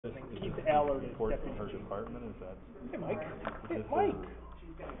Allard is Report deputy from her chief. department, is that? Hey, Mike. Hey, This Mike.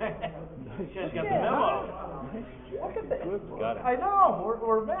 You guys got the Yeah, memo. Look at this. Got it. I know,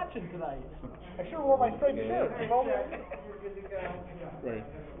 we're matching tonight. I should've wore my striped shirt. You know? Right.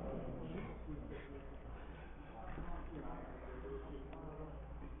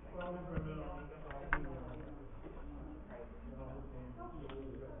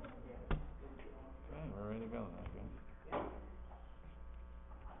 Okay, we're ready to go now, guys.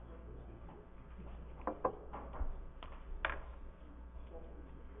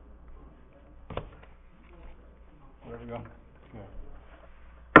 Ready to go? Okay.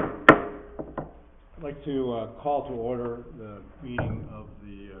 I'd like to call to order the meeting of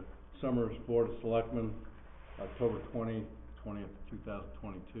the Summers Board of Selectmen, October 20th,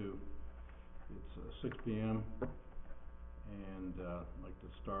 2022. It's 6 p.m. and I'd like to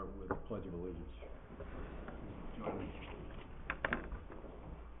start with the Pledge of Allegiance. Join me.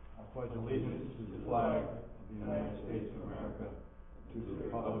 I pledge allegiance to the flag of the United States of America, to the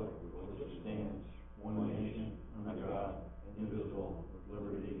republic which stands one nation under God, indivisible, with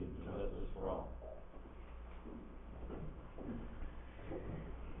liberty and justice for all.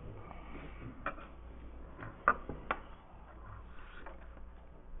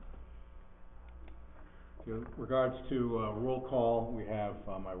 In regards to roll call, we have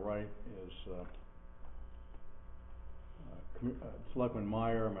on my right is Selectman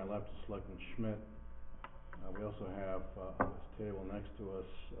Meyer, on my left is Selectman Schmidt. We also have on this table next to us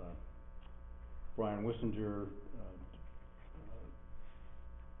Brian Wissinger,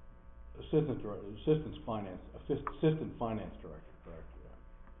 Assistant Finance Director, correct?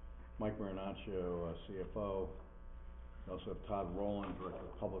 Mike Marinaccio, CFO. We also have Todd Rowland, Director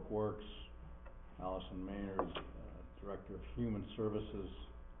of Public Works. Allison Maynard, Director of Human Services.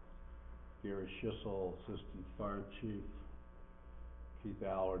 Gary Schissel, Assistant Fire Chief. Keith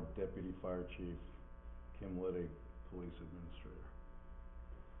Allard, Deputy Fire Chief. Kim Liddy, Police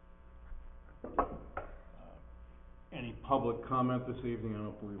Administrator. Any public comment this evening? I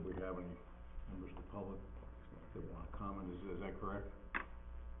don't believe we have any members of the public that want to comment. Is that correct?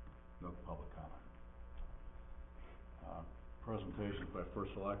 No public comment. Presentations by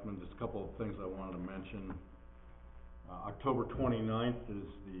First Selectmen. Just a couple of things I wanted to mention. October 29th is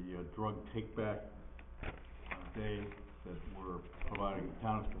the drug take-back day that the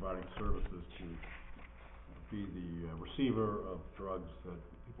town is providing services to be the receiver of drugs that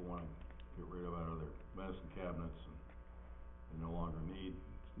people want to get rid of out of their medicine cabinets and they no longer need.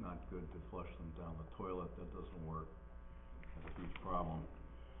 It's not good to flush them down the toilet. That doesn't work. That's a huge problem.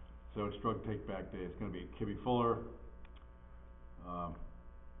 So it's Drug Take-Back Day. It's going to be at Kibbe Fuller,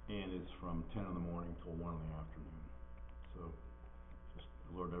 and it's from 10 in the morning till 1 in the afternoon. So just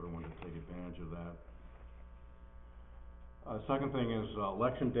alert everyone to take advantage of that. Second thing is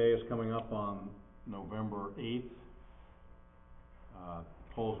Election Day is coming up on November 8th.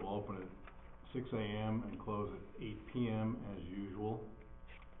 Polls will open at 6 a.m. and close at 8 p.m. as usual.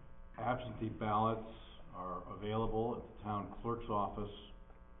 Absentee ballots are available at the town clerk's office,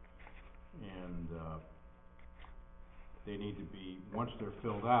 and they need to be, once they're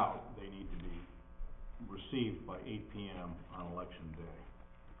filled out, they need to be received by 8 p.m. on Election Day.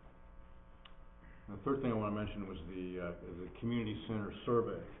 And the third thing I want to mention was the community center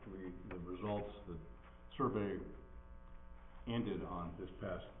survey. The results, the survey ended on this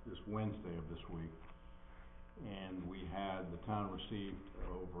Wednesday of this week, and the town received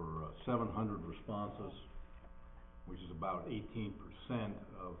over 700 responses, which is about 18%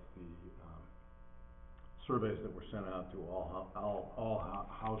 of the surveys that were sent out to all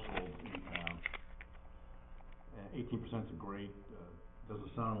households in town. 18% is great.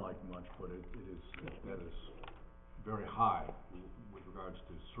 Doesn't sound like much, but that is very high with regards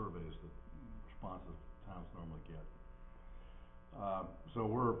to surveys that responses towns normally get. So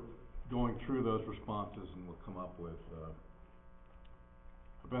we're going through those responses, and we'll come up with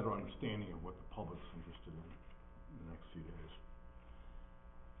a better understanding of what the public's interested in the next few days.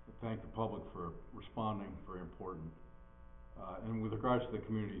 I thank the public for responding, very important. And with regards to the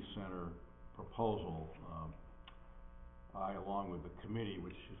community center proposal, I, along with the committee,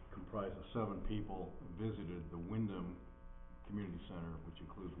 which is comprised of 7 people, visited the Wyndham Community Center, which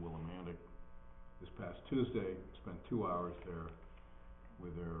includes Willimantic, this past Tuesday. Spent 2 hours there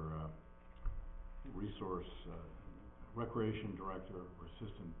with their recreation director, or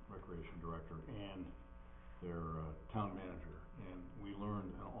assistant recreation director, and their town manager. And we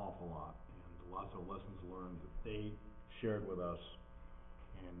learned an awful lot, and lots of lessons learned that they shared with us.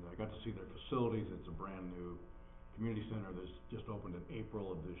 And I got to see their facilities. It's a brand new community center that's just opened in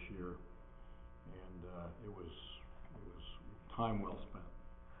April of this year, and it was time well spent.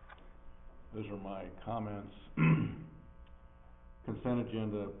 those are my comments. Consent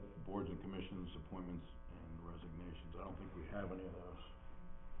agenda, boards and commissions, appointments and resignations. I don't think we have any of those,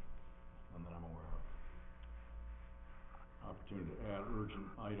 none that I'm aware of. Opportunity to add urgent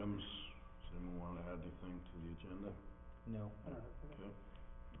items. Does anyone want to add anything to the agenda? No. Okay.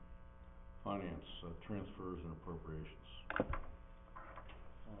 Finance, transfers and appropriations.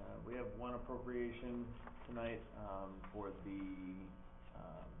 We have one appropriation tonight, for the,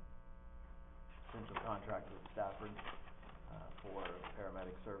 potential contract with Stafford, for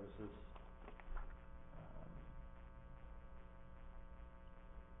paramedic services.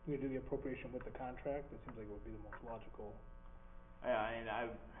 We do the appropriation with the contract, it seems like it would be the most logical. And I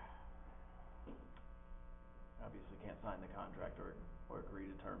obviously can't sign the contract or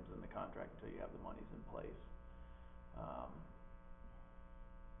agree to terms in the contract until you have the monies in place.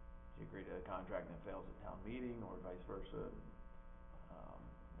 Do you agree to a contract and it fails at town meeting or vice versa?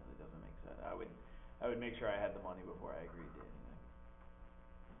 Really doesn't make sense. I would make sure I had the money before I agreed to anything.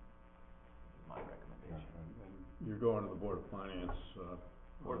 This is my recommendation. And you're going to the Board of Finance,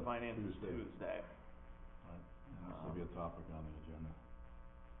 Board of Finance is Tuesday. Tuesday. Right, and this will be a topic on the agenda.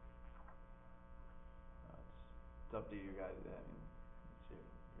 It's up to you guys, I mean, it's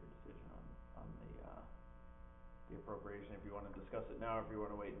your decision on the appropriation, if you wanna discuss it now, or if you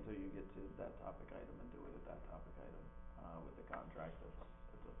wanna wait until you get to that topic item and do it at that topic item, with the contract, that's up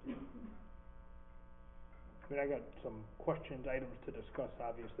to you. I mean, I got some questions, items to discuss,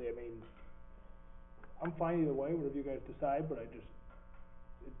 obviously, I mean, I'm fine either way, whatever you guys decide, but it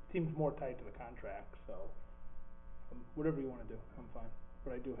seems more tied to the contract, so, whatever you wanna do, I'm fine,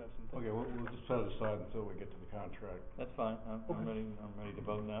 but I do have some things. Okay, we'll just set it aside until we get to the contract. That's fine, I'm ready to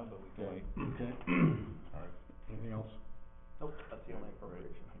vote now, but we can wait. Okay. All right, anything else? Nope, that's the only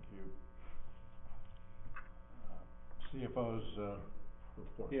Great, appropriation. thank you. CFO's,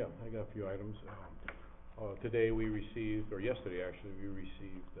 report. Yeah, I got a few items. Today we received, or yesterday actually, we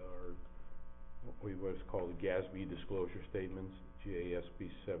received what's called the GASB disclosure statements, GASB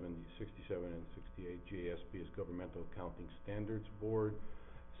 67 and 68. GASB is Governmental Accounting Standards Board.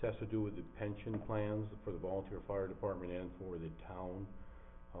 This has to do with the pension plans for the volunteer fire department and for the town.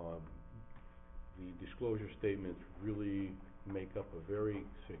 The disclosure statements really make up a very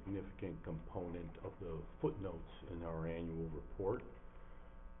significant component of the footnotes in our annual report.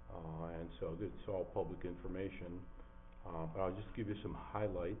 And so it's all public information. But I'll just give you some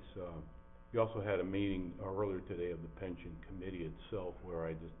highlights. We also had a meeting earlier today of the pension committee itself where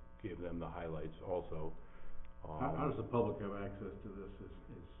I just gave them the highlights also. How does the public have access to this?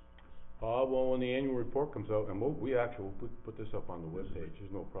 Well, when the annual report comes out, and we actually will put this up on the webpage,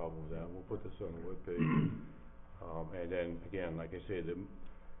 there's no problem with that, we'll put this on the webpage. And then, again, like I say,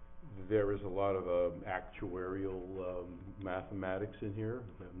 there is a lot of actuarial mathematics in here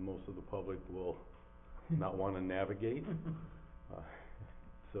that most of the public will not want to navigate.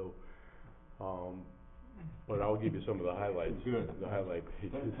 But I'll give you some of the highlights. Good. The highlight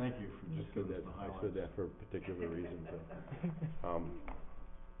pages. Thank you for just giving us the highlights. I said that for a particular reason, so.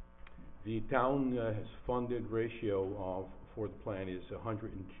 The town has funded ratio for the plan is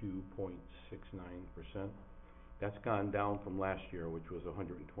 102.69%. That's gone down from last year, which was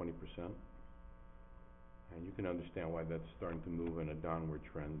 120%. And you can understand why that's starting to move in a downward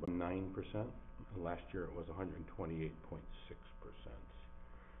trend. But 9%, and last year it was 128.6%.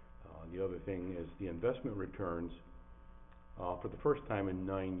 The other thing is the investment returns. For the first time in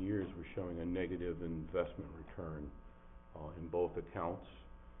 9 years, we're showing a negative investment return in both accounts.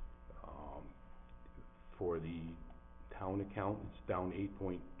 For the town account, it's down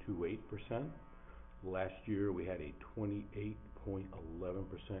 8.28%. Last year, we had a 28.11%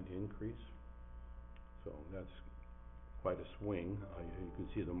 increase. So that's quite a swing. You can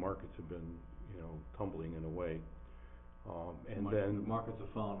see the markets have been, tumbling in a way. And then the markets have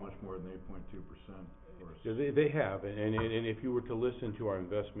fallen much more than 8.2%, of course. Yeah, they have, and if you were to listen to our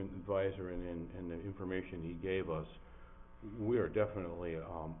investment advisor and the information he gave us, we are definitely,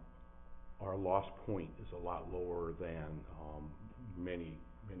 our loss point is a lot lower than many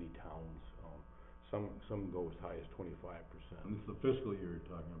towns. Some go as high as 25%. And this is the fiscal year you're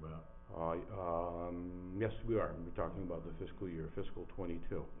talking about? Yes, we are. We're talking about the fiscal year, fiscal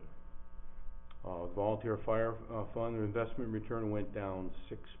 22. Volunteer fire fund investment return went down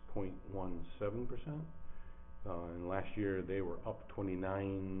 6.17%. And last year they were up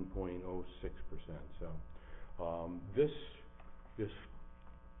 29.06%. So this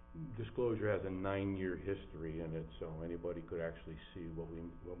disclosure has a 9-year history in it, so anybody could actually see what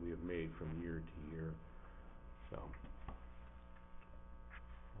we have made from year to year. So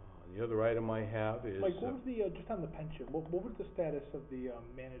The other item I have is, Mike, what was the, just on the pension, what was the status of the,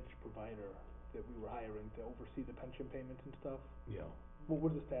 managed provider that we were hiring to oversee the pension payments and stuff? yeah. What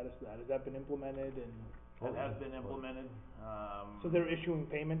was the status of that? Has that been implemented and, That has been implemented, so they're issuing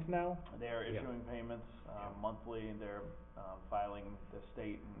payments now? they are Yeah. issuing payments, monthly, and they're, filing the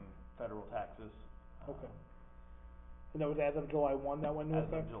state and federal taxes. Okay. And that was as of July 1 that went into As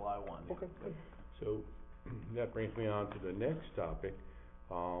effect? of July 1. Okay, good. So, that brings me on to the next topic.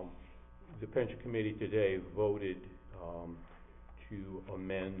 The pension committee today voted, to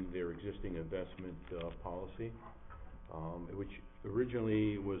amend their existing investment, policy, which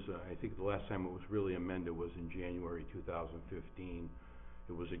originally was, I think the last time it was really amended was in January 2015.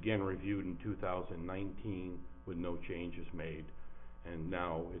 It was again reviewed in 2019 with no changes made, and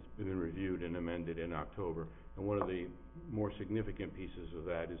now it's been reviewed and amended in October. And one of the more significant pieces of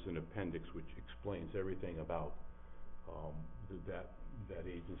that is an appendix which explains everything about, that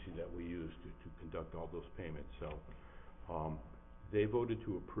agency that we use to conduct all those payments. So, they voted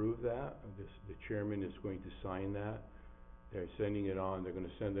to approve that. The chairman is going to sign that. They're sending it on, they're gonna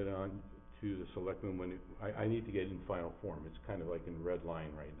send it on to the selectmen when I need to get it in final form. It's kind of like in red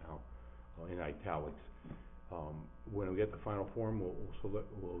line right now, in italics. When we get the final form,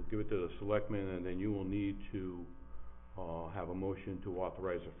 we'll give it to the selectmen, and then you will need to, have a motion to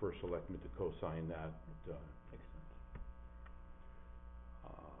authorize the first selectman to co-sign that, Makes sense.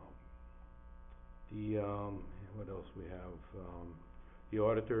 What else we have? The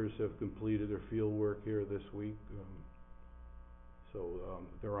auditors have completed their field work here this week.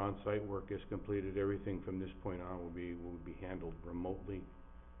 Their on-site work is completed. Everything from this point on will be handled remotely.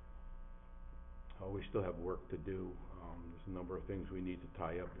 We still have work to do. There's a number of things we need to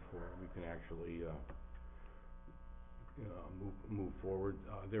tie up before we can actually, move forward.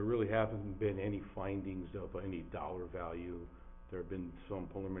 There really haven't been any findings of any dollar value. There have been some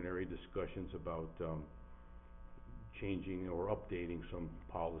preliminary discussions about, changing or updating some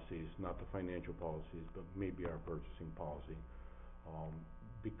policies, not the financial policies, but maybe our purchasing policy.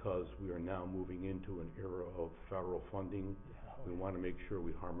 Because we are now moving into an era of federal funding, we wanna make sure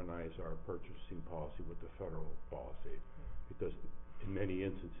we harmonize our purchasing policy with the federal policy, because in many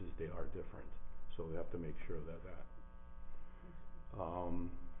instances, they are different, so we have to make sure that.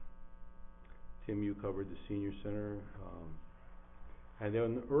 Tim, you covered the senior center, and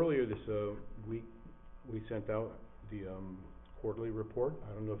then earlier this, week, we sent out the, quarterly report.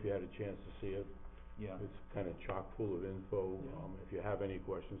 I don't know if you had a chance to see it. Yeah. It's kinda chock full of info. Yeah. If you have any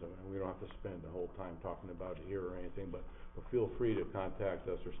questions, I mean, we don't have to spend the whole time talking about it here or anything, but feel free to contact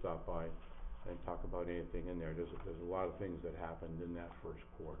us or stop by and talk about anything in there. There's a lot of things that happened in that first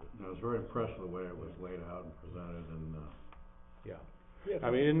quarter. I was very impressed with the way it was laid out and presented, and, Yeah. Yeah, I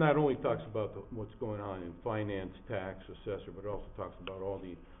mean, it not only talks about what's going on in finance, tax, assessor, but it also talks about all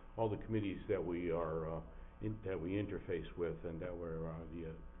the committees that we are, that we interface with and that we're,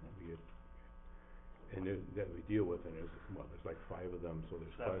 that we deal with, and there's like 5 of them, so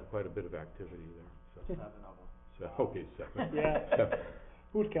there's Seven. quite a bit of activity there, so. 7 of them. So, okay, 7. Yeah.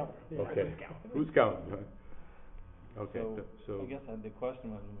 Who's counting? Yeah, Okay, who's counting? who's counting? Okay, I guess the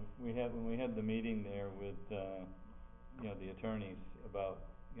question was, when we had the meeting there with, the attorneys about,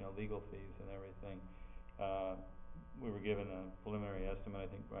 legal fees and everything, we were given a preliminary estimate, I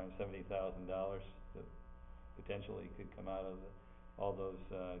think around $70,000 that potentially could come out of all those,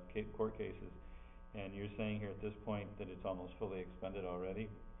 court cases. And you're saying here at this point that it's almost fully expended already?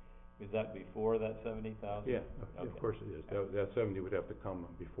 Is that before that 70,000? Yeah, of course it is. That 70 would have to come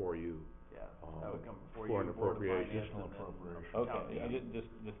before you, Yeah, that would come before for you, an Board of appropriation. Finance, and then Appropriation. town Okay, yeah, meeting. just.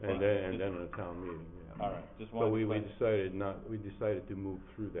 and then a town meeting, yeah. All right, just So wanted to. we decided to move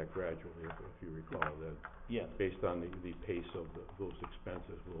through that gradually, if you recall, that Yes, based on the pace of those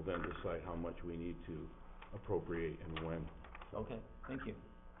expenses, we'll then decide how much we need to appropriate and when. okay, thank you.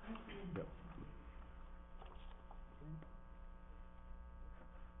 Yep.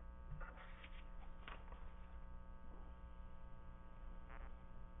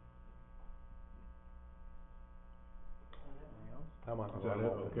 Anything else? I'm on. Is that it?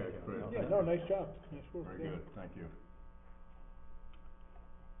 Okay, great. Yeah, no, nice job, nice work. Very yeah. good, thank you.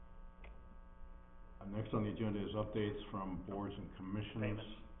 Next on the agenda is updates from boards and commissions. Payments.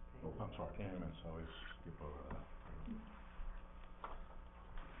 Oh, I'm sorry, Payments. payments, always skip over that.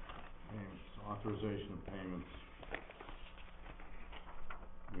 Payments, authorization of payments.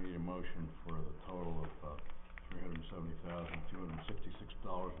 We need a motion for the total of, $370,266.41.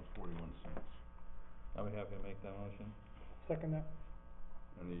 I'll be happy to make that motion. Second that.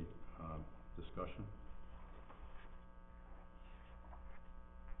 Any, discussion?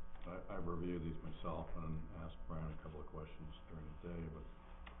 I've reviewed these myself and asked Brian a couple of questions during the day, but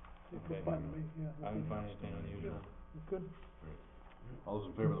Okay. Fine with me, yeah. I'm fine, anything unusual. Good. All those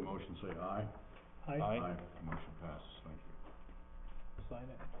in favor of the motion say aye. Aye. Motion passes, thank you. Sign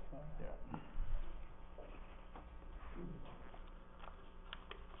it, Yeah.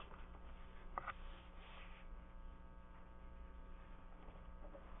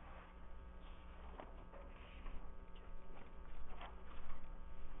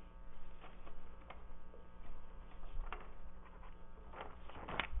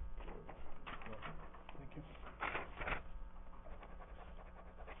 Thank you.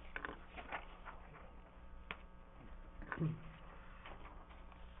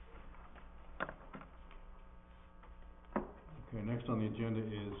 Okay, next on the agenda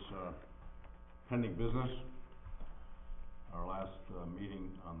is, pending business. Our last,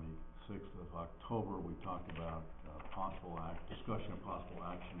 meeting on the 6th of October, we talked about, discussion of possible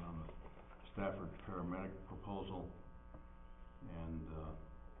action on the Stafford paramedic proposal. And,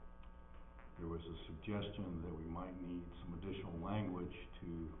 there was a suggestion that we might need some additional language to,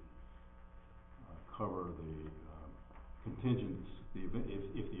 cover the, contingents,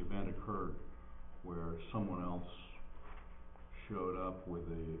 if the event occurred where someone else showed up with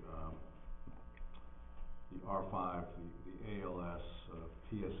the R5, the ALS,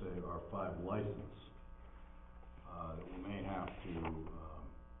 PSA R5 license, that we may have to,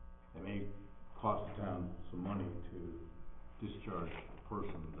 it may cost the town some money to discharge a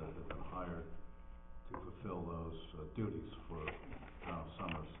person that has been hired to fulfill those, duties for town of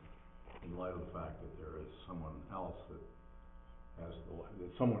Summers, in light of the fact that there is someone else that has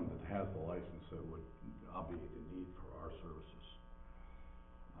the license that would obviate the need for our services.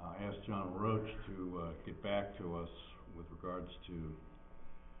 I asked John Roach to, get back to us with regards to,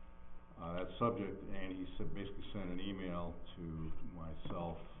 that subject, and he basically sent an email to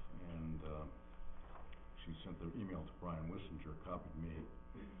myself, and, she sent the email to Brian Wissinger, copied me,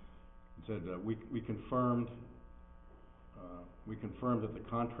 and said, we confirmed that the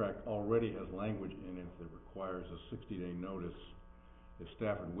contract already has language in it that requires a 60-day notice if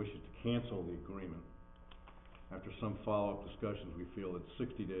Stafford wishes to cancel the agreement. After some follow-up discussions, we feel that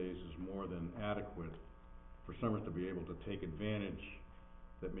 60 days is more than adequate for Summers to be able to take advantage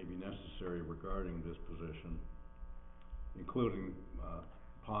that may be necessary regarding this position, including,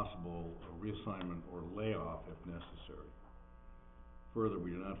 possible reassignment or layoff if necessary. Further, we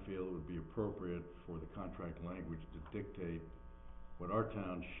do not feel it would be appropriate for the contract language to dictate what our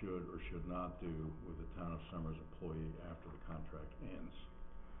town should or should not do with the town of Summers employee after the contract ends.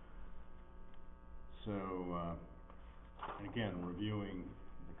 So, and again, reviewing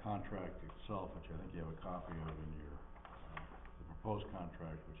the contract itself, which I think you have a copy of in your, the proposed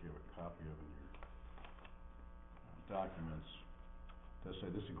contract, which you have a copy of in your, documents, does say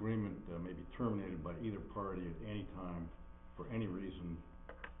this agreement, may be terminated by either party at any time for any reason,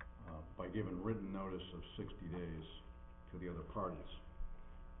 by giving written notice of 60 days to the other parties.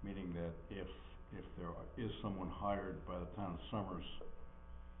 Meaning that if there is someone hired by the town of Summers,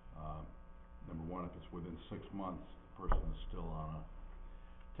 number one, if it's within 6 months, the person is still on a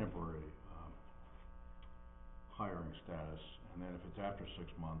temporary, hiring status, and then if it's after 6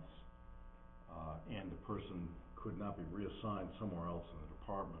 months, and the person could not be reassigned somewhere else in the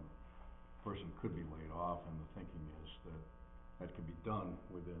department, the person could be laid off, and the thinking is that that could be done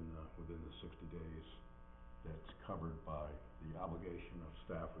within the 60 days. That's covered by the obligation of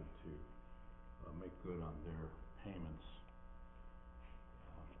Stafford to, make good on their payments.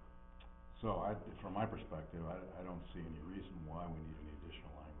 So from my perspective, I don't see any reason why we need any additional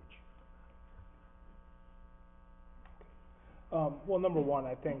language. Well, number one,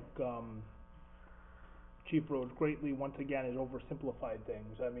 I think, Chief Rhodes greatly, once again, has oversimplified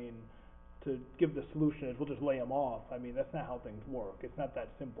things. I mean, to give the solution is we'll just lay them off. I mean, that's not how things work. It's not that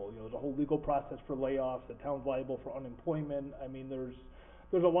simple. You know, there's a whole legal process for layoffs. The town's liable for unemployment. I mean, there's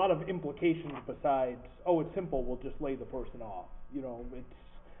a lot of implications besides, oh, it's simple, we'll just lay the person off. You know,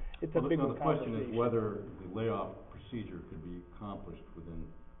 it's a bigger The question is whether the layoff procedure could be accomplished within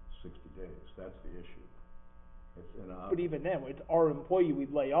 60 days. That's the issue. But even then, it's our employee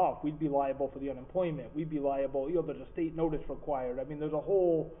we'd lay off. We'd be liable for the unemployment. We'd be liable, you know, there's a state notice required. I mean, there's a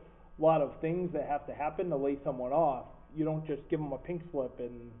whole lot of things that have to happen to lay someone off. You don't just give them a pink slip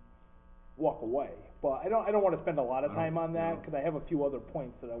and walk away. But I don't wanna spend a lot of time on that, cause I have a few other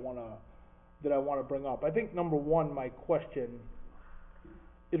points that I wanna bring up. I think number one, my question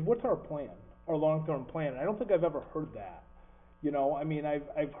is, what's our plan, our long-term plan? And I don't think I've ever heard that. You know, I mean,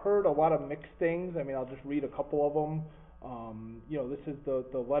 I've heard a lot of mixed things. I mean, I'll just read a couple of them. You know, this is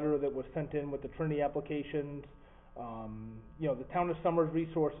the letter that was sent in with the Trinity applications. You know, the town of Summers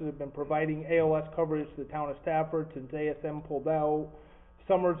Resources have been providing ALS coverage to the town of Stafford since ASM pulled out.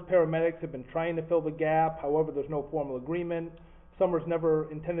 Summers paramedics have been trying to fill the gap, however, there's no formal agreement. Summers never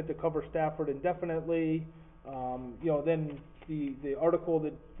intended to cover Stafford indefinitely. Then the article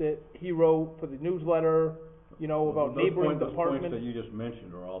that he wrote for the newsletter, about neighboring Those departments. points that you just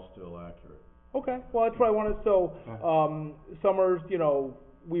mentioned are all still accurate. Okay, well, that's what I wanted, Summers,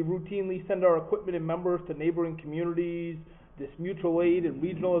 we routinely send our equipment and members to neighboring communities. This mutual aid and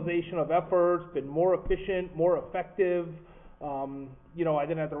regionalization of efforts, been more efficient, more effective. I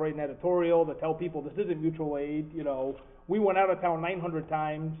didn't have to write an editorial to tell people this isn't mutual aid, We went out of town 900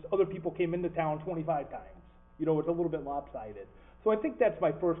 times, other people came into town 25 times. It's a little bit lopsided. So I think that's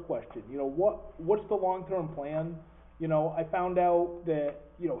my first question, what's the long-term plan? I found out that,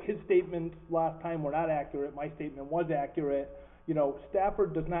 his statements last time were not accurate, my statement was accurate.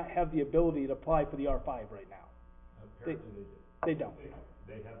 Stafford does not have the ability to apply for the R5 right now. Apparently They don't.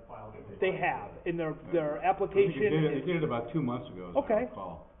 they have filed it. They have, in their I think application they did it about 2 months ago, as I Okay.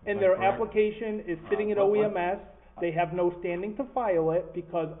 recall. Is and that their correct? application is sitting in what- OEMS. They have no standing to file it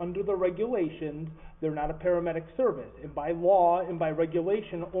because under the regulations, they're not a paramedic service. And by law and by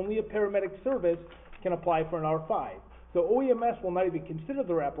regulation, only a paramedic service can apply for an R5. So OEMS will not even consider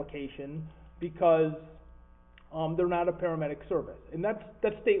their application because they're not a paramedic service. And that's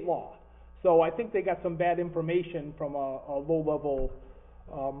state law. So I think they got some bad information from a low-level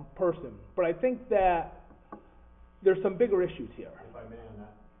person. But I think that there's some bigger issues here. If I may on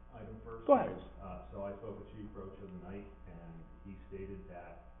that item first. Go ahead. So I spoke with Chief Roach of the night, and he stated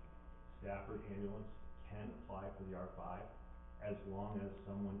that Stafford ambulance can apply for the R5 as long as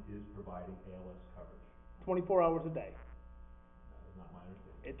someone is providing ALS coverage. 24 hours a day. That is not my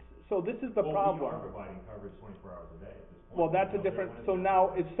understanding. So this is the Well, problem. we are providing coverage 24 hours a day at this point. Well, that's a We know different, they're so gonna- now,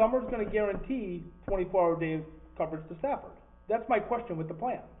 is Summers gonna guarantee 24-hour day coverage to Stafford? That's my question with the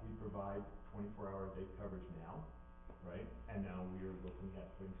plan. We provide 24-hour day coverage now, right? And now we are looking at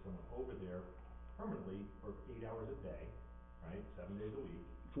putting someone over there permanently for 8 hours a day, right, 7 days a week.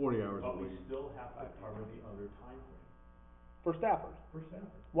 40 hours a But we week. still have to cover the other time frame For Stafford. for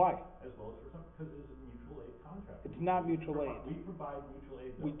Stafford, Why? as well as for some, because it's a mutual aid contract. It's not mutual aid. We provide mutual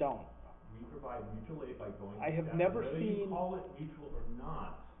aid though. We don't. We provide mutual aid by going to I have Stafford. never Whether you seen- call it mutual or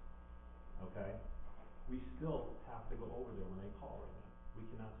not, okay, we still have to go over there when they call right now. We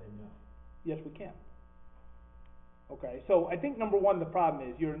cannot say no. Yes, we can. Okay, so I think number one, the problem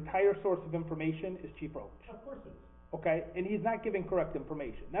is your entire source of information is Chief Roach. Of course it is. Okay, and he's not giving correct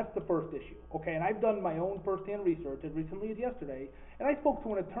information. That's the first issue. Okay, and I've done my own first-hand research as recently as yesterday, and I spoke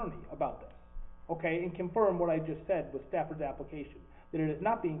to an attorney about this. Okay, and confirmed what I just said with Stafford's application, that it is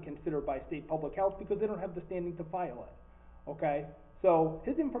not being considered by state public health because they don't have the standing to file it. Okay, so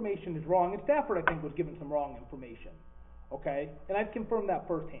his information is wrong, and Stafford, I think, was given some wrong information. Okay, and I've confirmed that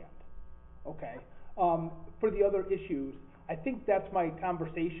firsthand. Okay, for the other issues, I think that's my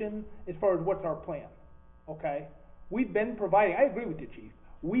conversation as far as what's our plan. Okay, we've been providing, I agree with you, Chief,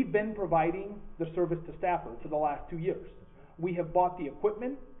 we've been providing the service to Stafford for the last 2 years. We have bought the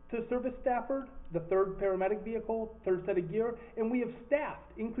equipment to service Stafford, the third paramedic vehicle, third set of gear, and we have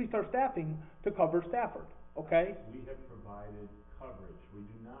increased our staffing to cover Stafford, okay? We have provided coverage. We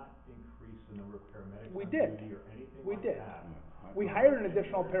do not increase the number of paramedics We on did. duty or anything We like did. that. We hired an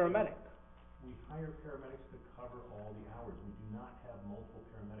additional paramedic. We hire paramedics to cover all the hours. We do not have multiple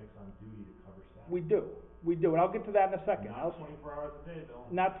paramedics on duty to cover staff. We do, and I'll get to that in a second. Not 24 hours a day, Bill.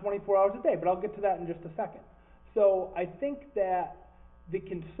 Not 24 hours a day, but I'll get to that in just a second. So I think that the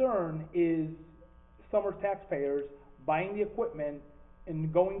concern is Summers taxpayers buying the equipment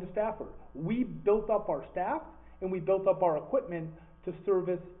and going to Stafford. We built up our staff and we built up our equipment to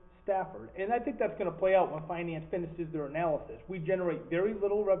service Stafford. And I think that's gonna play out when finance finishes their analysis. We generate very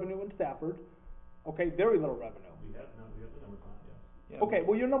little revenue in Stafford, okay, very little revenue. We have the numbers on it, yes. Yeah, Okay,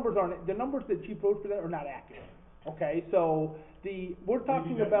 well, your numbers aren't, the numbers that Chief Roach presented are not accurate, okay? So we're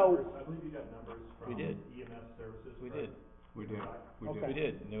talking about. I believe you got numbers We from did. EMS services. We for- did. We did, we Okay. did. We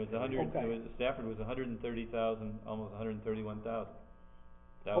did, and there was Okay. Stafford was 130,000, almost 131,000.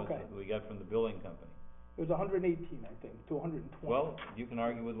 That was, Okay. what we got from the billing company. It was 118, I think, to 120. Well, you can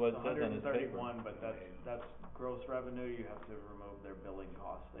argue with what it says on his paper. 131, but that's gross revenue, you have to remove their billing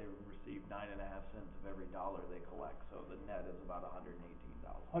costs. They receive 9.5 cents of every dollar they collect, so the net is about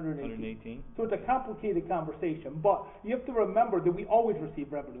 $118,000. 118? So it's a complicated conversation, but you have to remember that we always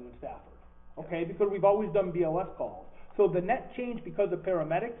receive revenue in Stafford, okay? Because we've always done BLS calls. So the net change because of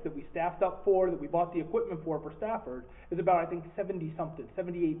paramedics that we staffed up for, that we bought the equipment for Stafford, is about, I think, 70-something,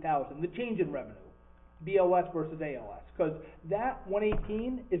 78,000, the change in revenue. BLS versus ALS, because that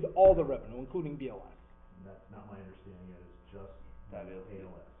 118 is all the revenue, including BLS. That's not my understanding, it is just That is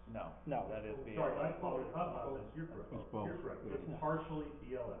ALS. No, No. that is BLS. Sorry, I called it, you're correct. It's both. You're correct. Yeah. It's partially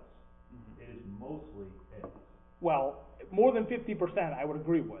BLS. Mhm. It is mostly ALS. Well, more than 50% I would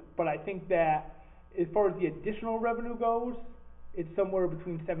agree with, but I think that as far as the additional revenue goes, it's somewhere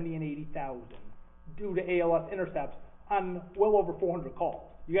between 70 and 80,000 due to ALS intercepts on well over 400 calls.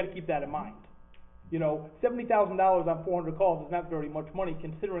 You gotta keep that in mind. You know, $70,000 on 400 calls is not very much money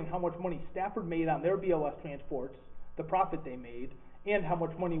considering how much money Stafford made on their BLS transports, the profit they made, and how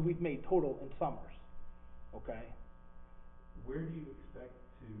much money we've made total in Summers. Okay? Where do you expect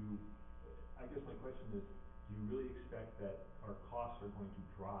to, I guess my question is, do you really expect that our costs are going to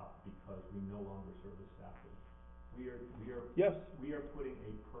drop because we no longer service Stafford? Yes. We are putting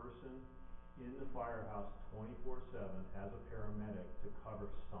a person in the firehouse 24/7 as a paramedic to cover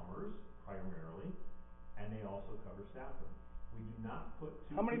Summers primarily, and they also cover Stafford. We do not put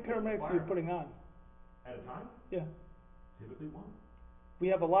two How many people in the paramedics are you firehouse putting on? at a time, Yeah. typically one. We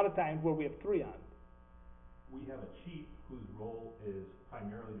have a lot of times where we have 3 on. We have a chief whose role is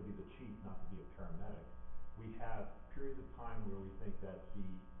primarily to be the chief, not to be a paramedic. We have periods of time where we think that the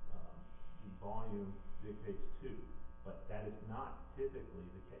volume dictates 2, but that is not typically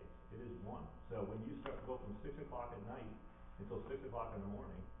the case. It is 1. So when you go from 6 o'clock at night until 6 o'clock in the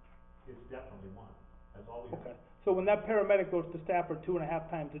morning, it's definitely 1. That's all we have. Okay. So when that paramedic goes to Stafford 2.5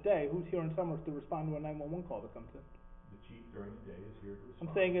 times a day, who's here in Summers to respond to a 911 call that comes in? The chief during the day is here to respond.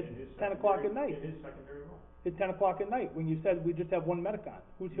 I'm saying it's in his 10 o'clock at secondary- night. In his secondary role. It's 10 o'clock at night, when you said we just have 1 medic on.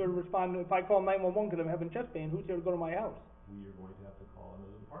 Who's here to respond, if I call 911 because I'm having chest pain, who's here to go to my house? We are going to have to call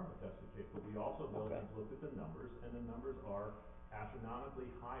another department if that's the case, but we also Okay. have looked at the numbers, and the numbers are astronomically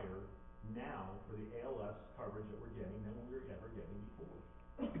higher now for the ALS coverage that we're getting than we were ever getting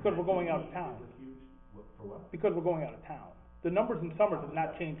before. Because we're going out of It's town. a huge, for what? Because we're going out of town. The numbers in Summers have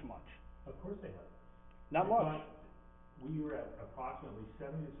not changed much. Of course they have. Not We've much. gone- We were at approximately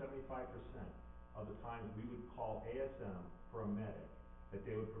 70 to 75% of the times we would call ASM for a medic, that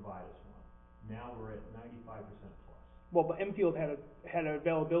they would provide us one. Now we're at 95% plus. Well, but Enfield had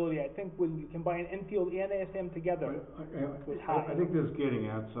availability, I think when you combine Enfield and ASM together, was high. I think this is getting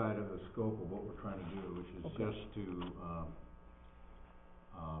outside of the scope of what we're trying to do, which is Okay. just to,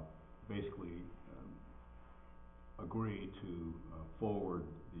 basically, agree to, forward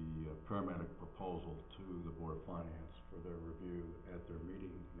the paramedic proposal to the Board of Finance for their review at their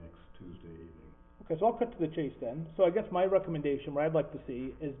meeting next Tuesday evening. Okay, so I'll cut to the chase then. So I guess my recommendation, what I'd like to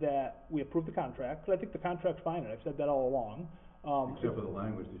see, is that we approve the contract, because I think the contract's fine, and I've said that all along. Except for the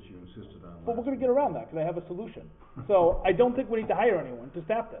language that you insisted on. Well, we're gonna get around that, because I have a solution. So I don't think we need to hire anyone to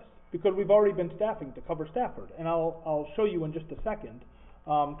staff this, because we've already been staffing to cover Stafford, and I'll show you in just a second,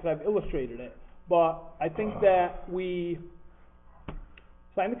 because I've illustrated it. But I think that we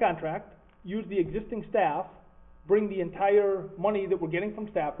sign the contract, use the existing staff, bring the entire money that we're getting from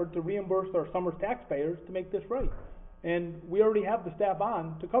Stafford to reimburse our Summers taxpayers to make this right. And we already have the staff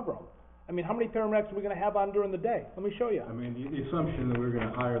on to cover them. I mean, how many paramedics are we gonna have on during the day? Let me show you. I mean, the assumption that we're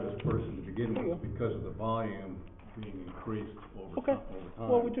gonna hire this person to begin There you with go. because of the volume being increased over Okay. time.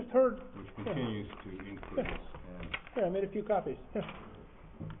 Well, we just heard, Which continues to increase, and here, I made a few copies, here.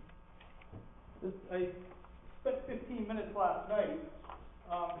 I spent 15 minutes last night,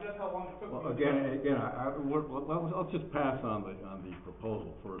 that's how long it took me. well, again, let's just pass on the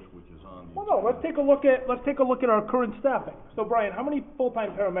proposal first, which is on the. Well, no, let's take a look at our current staffing. So Brian, how many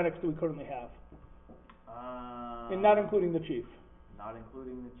full-time paramedics do we currently have? And not including the chief? Not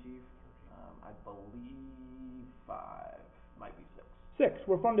including the chief, I believe 5, might be 6. 6,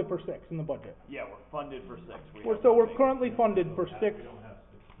 we're funded for 6 in the budget. Yeah, we're funded for 6. We We're, have so no we're vacancies. currently funded for 6, We don't have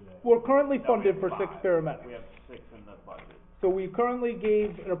 6 today. we're currently No, we funded have for 6 5. paramedics. We have 6 in the budget. So we currently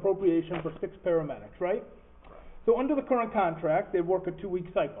gave an appropriation for 6 paramedics, right? Correct. So under the current contract, they work a 2-week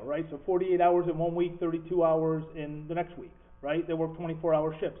cycle, right? So 48 hours in 1 week, 32 hours in the next week, right? They work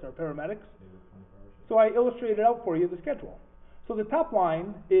 24-hour shifts, our paramedics. They were 24 hours. So I illustrated out for you the schedule. So the top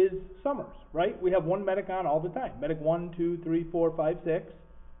line is Summers, right? We have 1 medic on all the time. Medic 1, 2, 3, 4, 5, 6.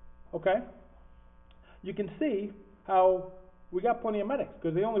 Okay? You can see how we got plenty of medics,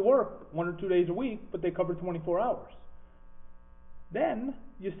 because they only work 1 or 2 days a week, but they cover 24 hours. Then,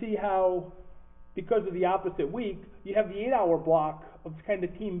 you see how, because of the opposite week, you have the 8-hour block of kind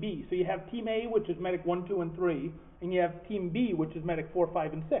of Team B. So you have Team A, which is medic 1, 2, and 3, and you have Team B, which is medic 4,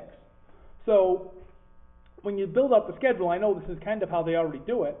 5, and 6. So, when you build out the schedule, I know this is kind of how they already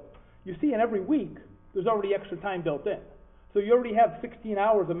do it, you see in every week, there's already extra time built in. So you already have 16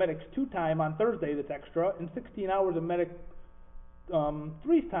 hours of Medic's 2 time on Thursday that's extra, and 16 hours of Medic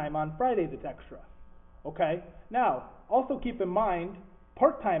 3's time on Friday that's extra. Okay? Now, also keep in mind,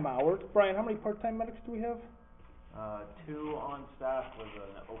 part-time hours. Brian, how many part-time medics do we have? 2 on staff with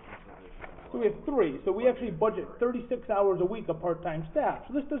an open position. So we have 3, so we actually budget 36 hours a week of part-time staff.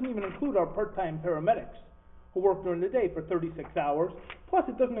 So this doesn't even include our part-time paramedics who work during the day for 36 hours. Plus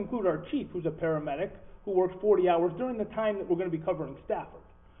it doesn't include our chief, who's a paramedic, who works 40 hours during the time that we're gonna be covering Stafford.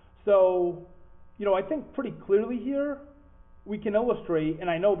 So, you know, I think pretty clearly here, we can illustrate, and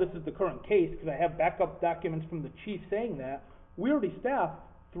I know this is the current case, because I have backup documents from the chief saying that, we already staff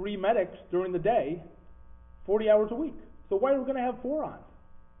 3 medics during the day, 40 hours a week. So why are we gonna have 4 on?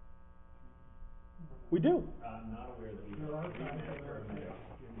 We do. I'm not aware that we have 3 medic paramedics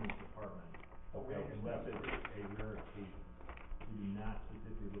in this department, okay, unless it is a rare occasion. We do not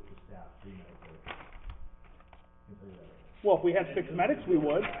specifically look to staff 3 medics. I can tell you that right now. Well, if we had 6 medics, we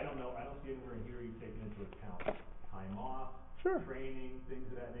would. I don't know, I don't see anywhere in here you've taken into account time off, Sure. training, things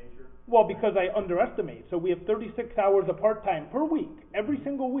of that nature. Well, because I underestimate, so we have 36 hours of part-time per week, every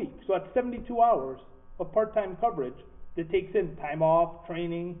single week, so that's 72 hours of part-time coverage that takes in time off,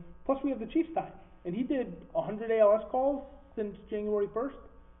 training, plus we have the chief's time, and he did 100 ALS calls since January 1st,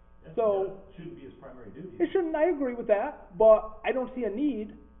 so. That shouldn't be his primary duty. It shouldn't, I agree with that, but I don't see a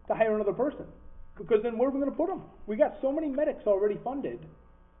need to hire another person, because then where are we gonna put them? We got so many medics already funded,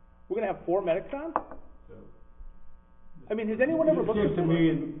 we're gonna have 4 medics on? So, I mean, has anyone ever It looked at seems to this? me,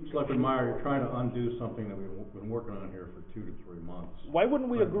 and Selectman Meyer, you're trying to undo something that we've been working on here for 2 to 3 months. Why wouldn't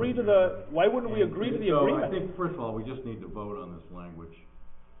we Right, agree to right, the, right. why wouldn't we And agree to the so agreement? I think, first of all, we just need to vote on this language,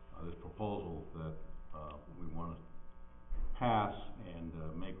 this proposal that, we wanna pass and,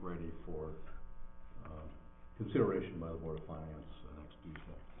 make ready for, consideration by the Board of Finance, next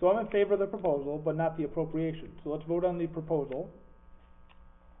Tuesday. So I'm in favor of the proposal, but not the appropriation. So let's vote on the proposal,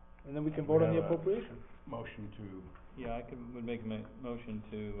 and then we can vote on the have a- appropriation. Motion to Yeah, would make a motion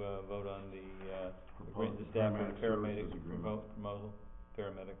to, vote on the, propose the the Stafford paramedic paramedic services agreement. proposal,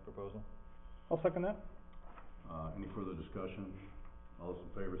 paramedic proposal. I'll second that. Any further discussion? All those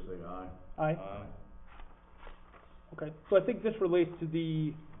in favor say aye. Aye. Okay, so I think this relates to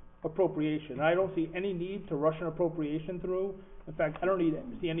the appropriation. I don't see any need to rush an appropriation through. In fact, I don't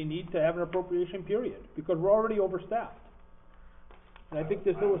see any need to have an appropriation period, because we're already overstaffed. And I think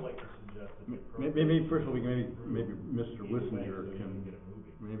this I would was, like to suggest that the Maybe, first of all, we can, maybe Mr. either way, Wissinger so you can, get it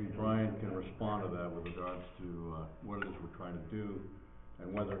moving. maybe Brian can respond to that with regards to, what it is we're trying to do,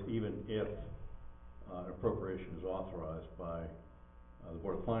 and whether, even if, appropriation is authorized by, the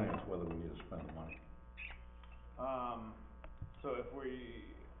Board of Finance, whether we need to spend the money. So if we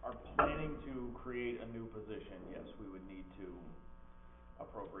are planning to create a new position, yes, we would need to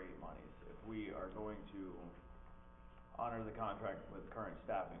appropriate monies. If we are going to honor the contract with current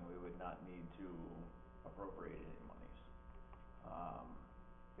staffing, we would not need to appropriate any monies,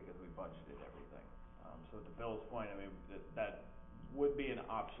 because we budgeted everything. So to Bill's point, I mean, that would be an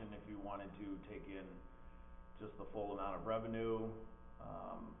option if you wanted to take in just the full amount of revenue,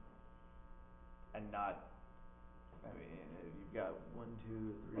 and not, I mean, you've got 1,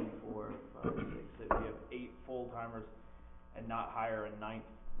 2, 3, 4, 5, 6, you have 8 full-timers, and not hire a 9th,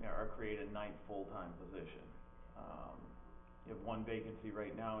 or create a 9th full-time position. You have 1 vacancy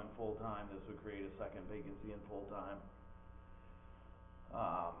right now in full-time, this would create a 2nd vacancy in full-time.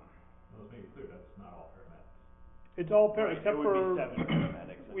 Let's make it clear, that's not all paramedics. it's all Right, except it would for, be 7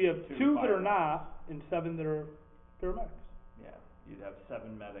 paramedics and we have 2 that are firefighters. not, and 7 that are paramedics. Yeah, you'd have 7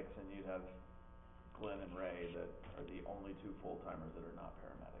 medics, and you'd have Glenn and Ray that are the only 2 full-timers that are not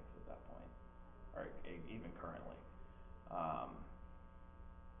paramedics at that point, or even currently.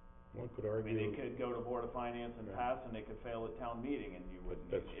 One could I mean, argue. they could go to Board of Finance and Yeah. pass, and they could fail at town meeting, and you wouldn't,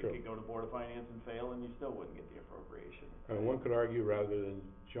 That's it true. could go to Board of Finance and fail, and you still wouldn't get the appropriation. One could argue, rather than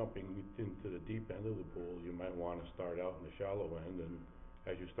jumping into the deep end of the pool, you might wanna start out in the shallow end, and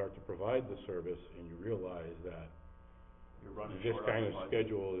as you start to provide the service, and you realize that You're running this short on kind the of budget.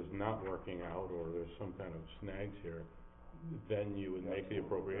 schedule is not working out, or there's some kind of snags here, then you would make the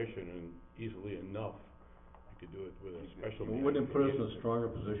appropriation, and easily enough, you could do it with a special meeting. Wouldn't it put us in a stronger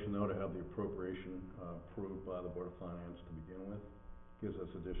position, though, to have the appropriation, approved by the Board of Finance to begin with? Gives us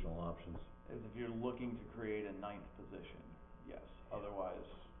additional options. Is if you're looking to create a 9th position, yes, otherwise,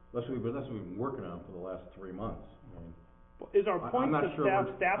 That's what we've been working on for the last 3 months. I mean, Is our I'm point not to sure staff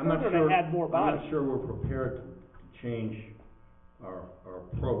we're- Stafford, I'm not or sure- to add more bodies? I'm not sure we're prepared to change our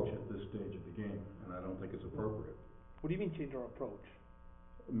approach at this stage of the game, and I don't think it's appropriate. What do you mean change our approach?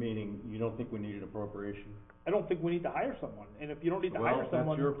 Meaning, you don't think we need an appropriation? I don't think we need to hire someone, and if you don't need to hire Well,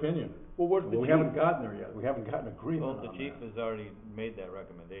 someone, that's your opinion. well, where's the Well, we chief? haven't gotten there yet, we haven't gotten Well, agreement on the that. chief has already made that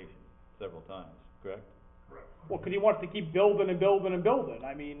recommendation several times, correct? Correct. Well, 'cause he wants to keep building and building and building,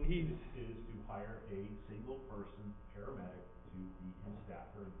 I mean, he's, It is to hire a single person paramedic to be in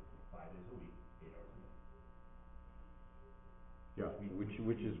Stafford 5 days a week, 8 hours a day. Yeah, We-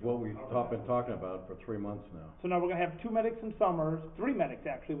 which is what we've been talking about for 3 months now. So now we're gonna have 2 medics in Summers, 3 medics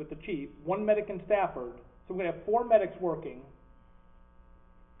actually with the chief, 1 medic in Stafford, so we're gonna have 4 medics working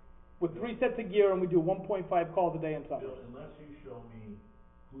with 3 sets of gear, and we do 1.5 calls a day in Summers. Bill, unless you show me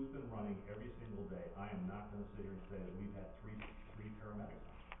who's been running every single day, I am not gonna sit here and say that we've had three paramedics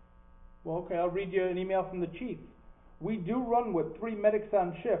on. Well, okay, I'll read you an email from the chief. We do run with 3 medics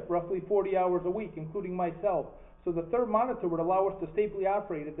on shift, roughly 40 hours a week, including myself. So the third monitor would allow us to safely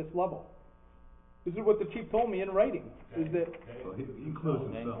operate at this level. This is what the chief told me in writing, is that, Well, he includes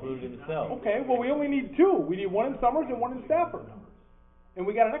That himself. includes himself. okay, well, we only need 2. We need 1 in Summers and 1 in Stafford. And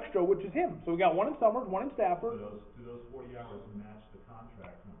we got an extra, which is him. So we got 1 in Summers, 1 in Do Stafford. those 40 hours match the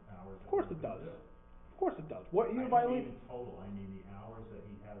contract hours? Of course it does. Of course it does. What, I you don't violate? mean in total, I mean the hours that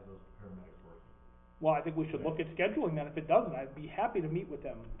he has those paramedics working. Well, I think we should look at scheduling then. If it doesn't, I'd be happy to meet with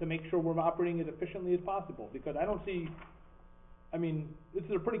them to make sure we're operating as efficiently as possible, because I don't see, I mean, this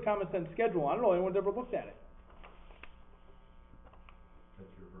is a pretty common sense schedule. I don't know anyone's ever looked at it.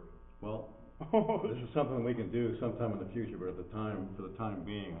 That's your verdict. Well, this is something we can do sometime in the future, but for the time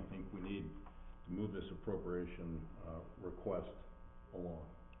being, I think we need to move this appropriation, request along.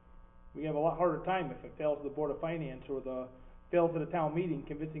 We have a lot harder time if it fails the Board of Finance or fails at a town meeting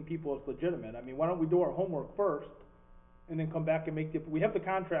convincing people it's legitimate. I mean, why don't we do our homework first and then come back and we have the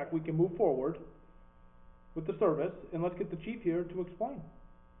contract, we can move forward with the service, and let's get the chief here to explain.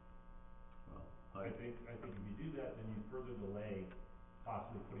 Well, I think if you do that, then you further delay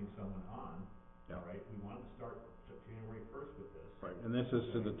possibly putting someone on, Yeah. all right? We wanted to start January 1st with this. right, and this is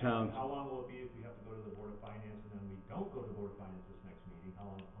to the town's, How long will it be if we have to go to the Board of Finance and then we don't go to the Board of Finance this next meeting?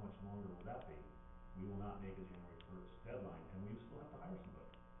 How much longer will that be? We will not make a January 1st deadline, and we still have to hire somebody.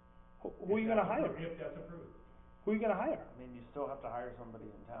 Who are you gonna hire? If that's approved. Who are you gonna hire? I mean, you still have to hire somebody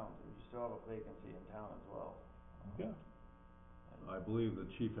in town, so you still have a vacancy in town as well. Yeah. I believe the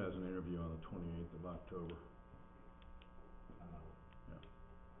chief has an interview on the 28th of October. I'm not, That's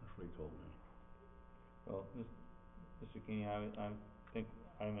what he told me. Well, Mr. King, I think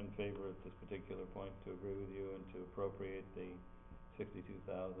I'm in favor at this particular point to agree with you and to appropriate the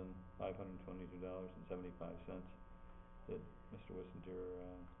 $62,522.75 that Mr. Wissinger,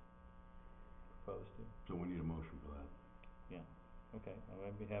 proposed to. So we need a motion for that. Okay,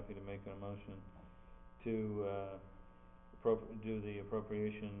 I'd be happy to make a motion to, do the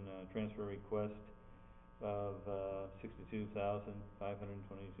appropriation, transfer request of, $62,522.75.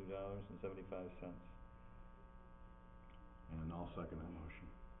 And I'll second that motion.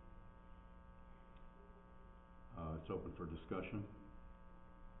 It's open for discussion.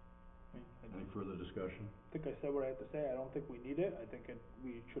 Any further discussion? I think I said what I had to say. I don't think we need it. I think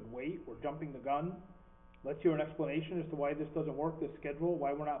we should wait. We're jumping the gun. Let's hear an explanation as to why this doesn't work, this schedule,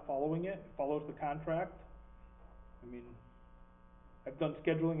 why we're not following it. It follows the contract. I mean, I've done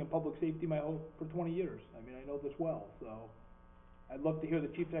scheduling in public safety for 20 years. I mean, I know this well, so I'd love to hear the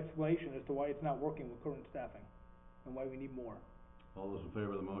chief's explanation as to why it's not working with current staffing and why we need more. All those in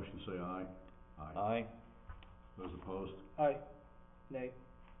favor of the motion say aye. Aye. Those opposed? Aye. Nay.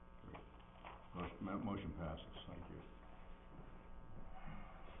 Motion passes, thank you.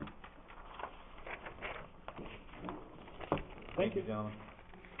 Thank you. Gentlemen.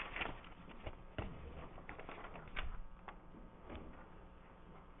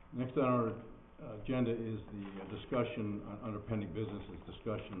 Next on our agenda is the discussion, under pending business, is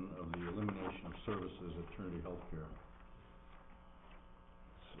discussion of the elimination of services at Trinity Healthcare.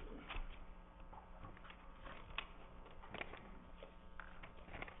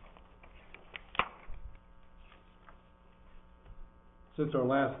 Since our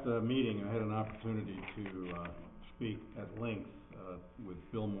last meeting, I had an opportunity to speak at length with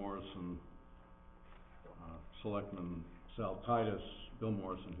Bill Morrison, Selectman Sal Titus, Bill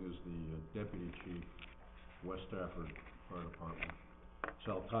Morrison, who's the Deputy Chief, West Stafford Fire Department,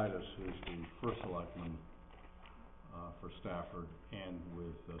 Sal Titus, who's the First Selectman for Stafford, and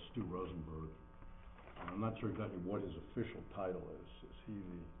with Stu Rosenberg. I'm not sure exactly what his official title is. Is he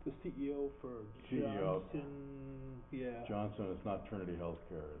The CEO for CEO. Johnson, yeah. Johnson? It's not Trinity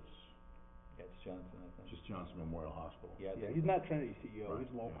Healthcare, it's Yeah, it's Johnson, I think. just Johnson Memorial Hospital. Yeah, Yeah, he's not Trinity CEO, Right, he's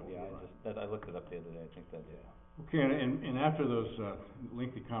local. Yeah, I looked it up the other day, I think that's it. Okay, and after those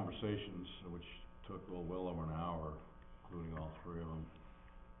lengthy conversations, which took well over an hour, including all three of them,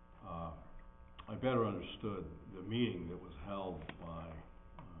 I better understood the meeting that was held by,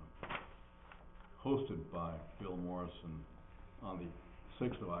 hosted by Bill Morrison on the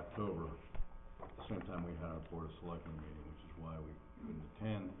 6th of October, at the same time we had our Board of Selectmen meeting, which is why we couldn't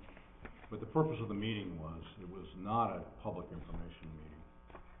attend. But the purpose of the meeting it was not a public information meeting.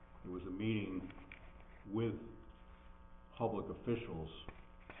 It was a meeting with public officials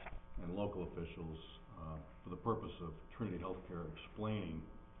and local officials, for the purpose of Trinity Healthcare explaining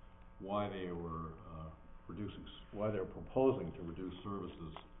why they were, why they were proposing to reduce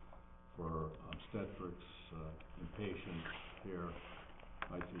services for obstetrics, inpatient care,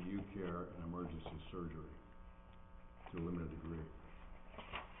 ICU care, and emergency surgery to a limited degree.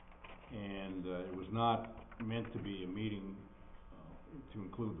 And it was not meant to be a meeting to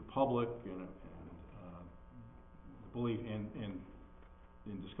include the public, and the belief, and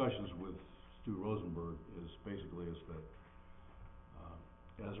in discussions with Stu Rosenberg is that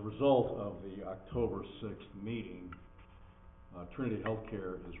as a result of the October 6th meeting, Trinity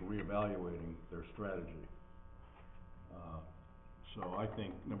Healthcare is reevaluating their strategy. So I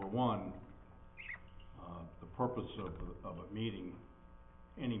think, number one, the purpose of a meeting,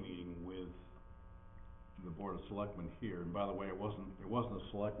 any meeting with the Board of Selectmen here, and by the way, it wasn't a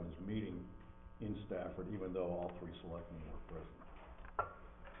Selectmen's meeting in Stafford, even though all three Selectmen were present,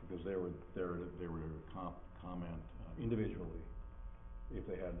 because they were there to comment individually if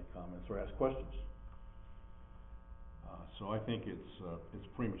they had any comments or ask questions. So I think it's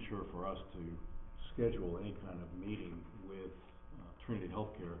premature for us to schedule any kind of meeting with Trinity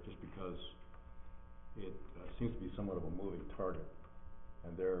Healthcare, just because it seems to be somewhat of a moving target,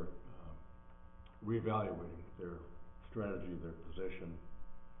 and they're reevaluating their strategy, their position,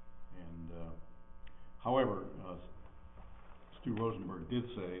 and however, Stu Rosenberg did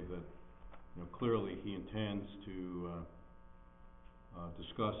say that, clearly he intends to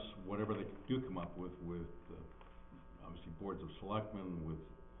discuss whatever they do come up with obviously boards of selectmen, with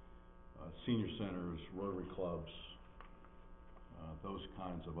senior centers, Rotary clubs, those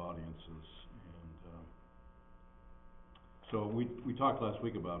kinds of audiences. And so we talked last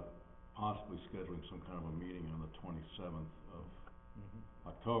week about possibly scheduling some kind of a meeting on the 27th of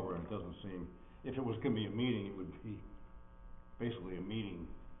October, and it doesn't seem, if it was going to be a meeting, it would be basically a meeting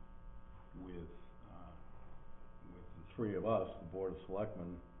with the three of us, the Board of Selectmen.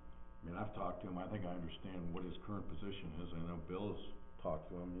 I mean, I've talked to him, I think I understand what his current position is. I know Bill has talked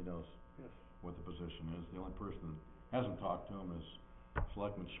to him, he knows what the position is. The only person that hasn't talked to him is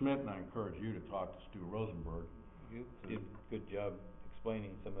Selectman Schmidt, and I encourage you to talk to Stu Rosenberg. You did a good job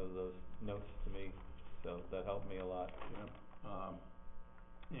explaining some of those notes to me, so that helped me a lot. Yeah.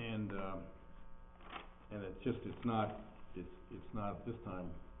 And it's not at this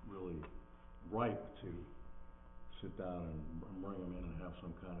time really ripe to sit down and bring them in and have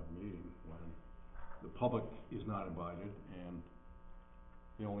some kind of meeting when the public is not invited, and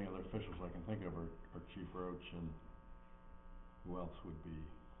the only other officials I can think of are Chief Roach, and who else would be,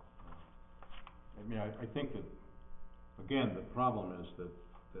 I think that, again, the problem is that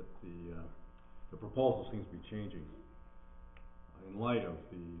the proposal seems to be changing in light of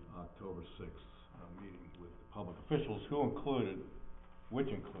the October 6th meeting with the public officials, which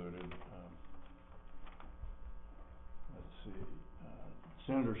included let's see,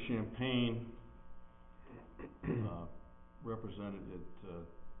 Senator Champagne represented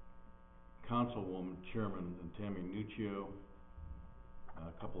Councilwoman Chairman Tammy Nuccio,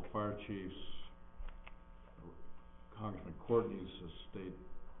 a couple of fire chiefs, Congressman Courtney's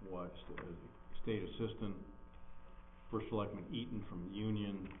state assistant, First Selectman Eaton from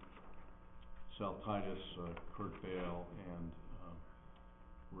Union, Sal Titus, Kurt Bale, and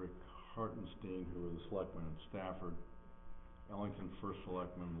Rick Hartenstein, who were the selectmen in Stafford, Ellington First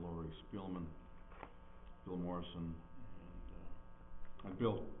Selectman Lori Spielman, Bill Morrison, and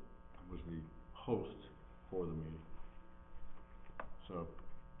Bill was the host for the meeting. So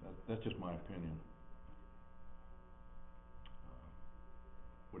that's just my opinion.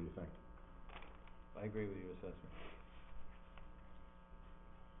 What do you think? I agree with your assessment.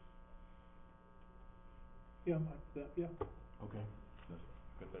 Yeah, I'm fine with that, yeah. Okay.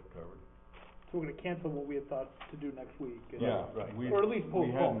 Got that covered. So we're gonna cancel what we had thought to do next week. And Yeah, right. Or at least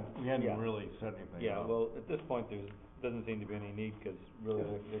postpone. We hadn't Yeah. really said anything Yeah, about. well, at this point, doesn't seem to be any need, because really,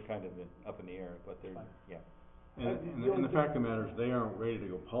 Yeah. they're kind of up in the air, but they're, Fine. yeah. And the fact of the matter is, they aren't ready to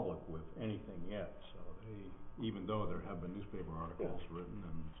go public with anything yet, so even though there have been newspaper articles written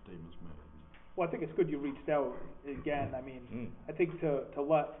and statements made. Well, I think it's good you reached out again. I mean, Mm. I think to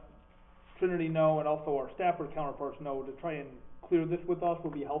let Trinity know, and also our Stafford counterparts know, to try and clear this with us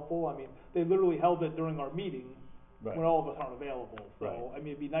would be helpful. I mean, they literally held it during our meeting Right. when all of us aren't available. So, Right. I mean,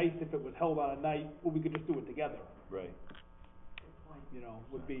 it'd be nice if it was held on a night where we could just do it together. Right.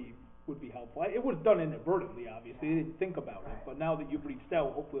 Would be helpful. It was done inadvertently, obviously, they didn't think about it, but now that you've reached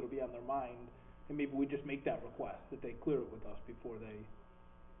out, hopefully it'll be on their mind, and maybe we just make that request, that they clear it with us before they.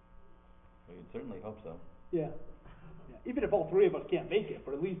 We can certainly hope so. Yeah. Even if all three of us can't make it,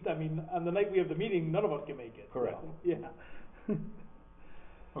 but at least, I mean, on the night we have the meeting, none of us can make it. Correct. So, yeah.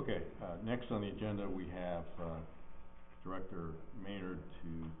 Okay, next on the agenda, we have, Director Maynard to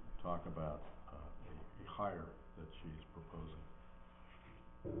talk about, a hire that she's proposing.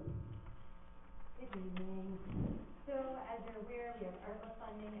 Good evening. So as you're aware, we have ARPA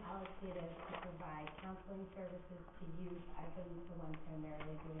funding allocated to provide counseling services to youth. I've been the one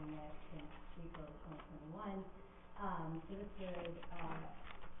primarily doing it since April 2021. So this would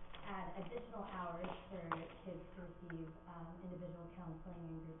add additional hours for kids to receive individual counseling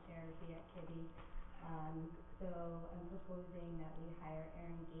and group therapy at Kibbe. So I'm proposing that we hire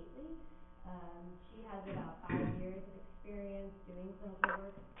Erin Gately. She has about 5 years of experience doing clinical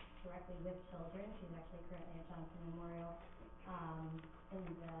work directly with children. She's actually currently at Johnson Memorial in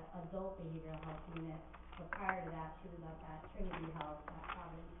the adult behavioral health unit. But prior to that, she was up at Trinity Health, at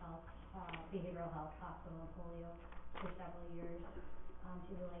Providence Health, Behavioral Health Hospital in Polio for several years.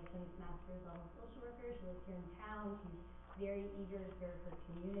 She's a licensed master's level social worker. She lives here in town. She's very eager to serve her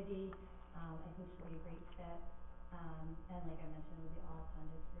community. I think she'll be a great fit. And like I mentioned, it will be all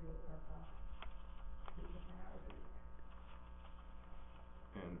funded through ARPA, 8% hours a week.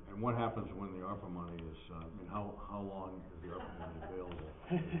 And what happens when the ARPA money is, I mean, how long is the ARPA money available?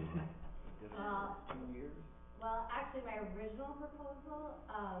 Two years? Well, actually, my original proposal,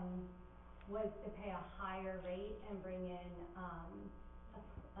 was to pay a higher rate and bring in,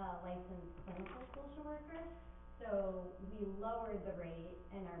 a licensed clinical social worker. So we lowered the rate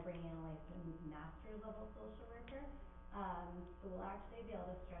and are bringing in a licensed master's level social worker. So we'll actually be able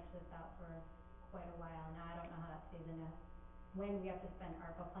to stretch this out for quite a while. Now, I don't know how that stays in when we have to spend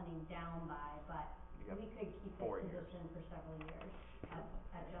ARPA funding down by, but we could keep this position for several years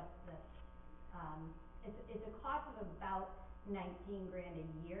at just this. It's a cost of about $19,000 a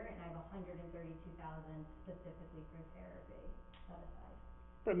year, and I have $132,000 specifically for therapy set aside.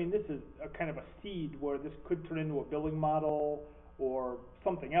 But I mean, this is a kind of a seed where this could turn into a billing model or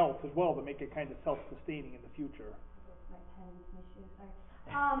something else as well to make it kind of self-sustaining in the future. My pen into my shoe, sorry.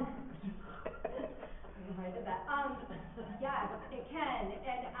 I don't know how I did that. Yes, it can,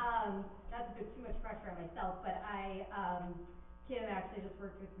 and not to put too much pressure on myself, but Kim actually just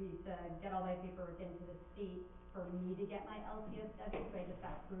worked with me to get all my paperwork into the state for me to get my LCSW, so I just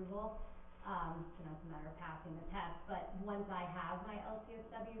got approval. So now it's a matter of passing the test, but once I have my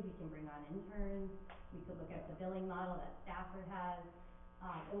LCSW, we can bring on interns, we could look at the billing model that Stafford has.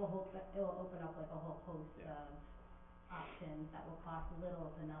 It will open up like a whole host of options that will cost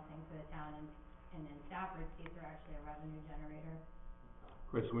little to nothing for the town, and in Stafford's case, they're actually a revenue generator.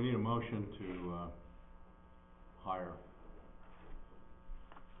 Great, so we need a motion to, hire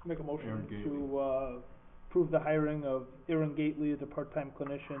Make a motion Erin Gately. to approve the hiring of Erin Gately as a part-time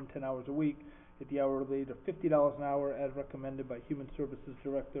clinician, 10 hours a week, at the hourly rate of $50 an hour as recommended by Human Services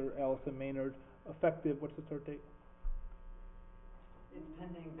Director Allison Maynard, effective, what's the start date? It's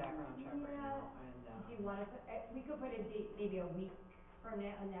pending background check right now, and, Do you wanna put, we could put a date, maybe a week from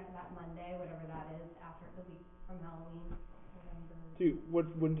now, that Monday, whatever that is, after the week from Halloween, November.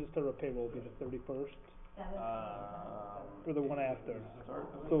 When does the payroll be, the 31st? 7th. Or the one after? Start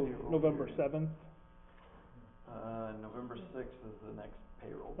of the So, payroll November period. 7th? November 6th is the next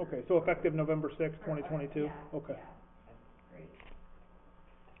payroll. Okay, period. so effective November 6th, Perfect, 2022? yeah, Okay. yeah, that's great.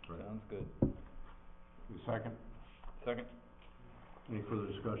 Right. Sounds good. The second? Second? Any further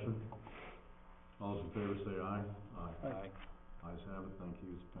discussion? All those in favor say aye. Aye. Ayes have it, thank you,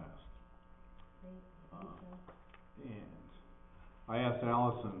 it's passed. Great, thank you. And I asked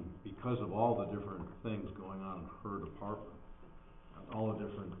Allison, because of all the different things going on in her department, and all the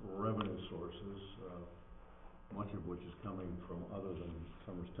different revenue sources, much of which is coming from other than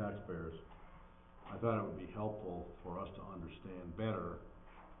Summers taxpayers, I thought it would be helpful for us to understand better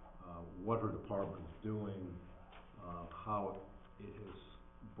what her department is doing, how it has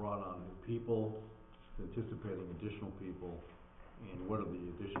brought on new people, anticipating additional people, and what are the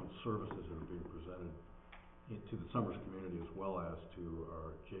additional services that are being presented to the Summers community as well as to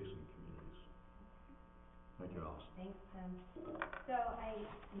our adjacent communities. Thank you, Allison. Thanks, Tim. So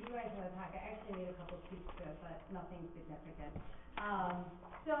you guys have a packet, I actually made a couple tweaks to it, but nothing significant.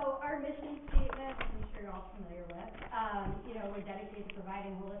 So our mission statement, I'm sure you're all familiar with, we're dedicated to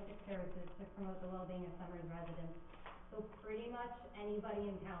providing holistic services to promote the well-being of Summers residents. So pretty much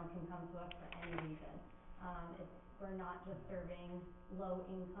anybody in town can come to us for any reason. We're not just serving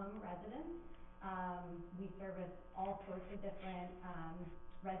low-income residents. We service all sorts of different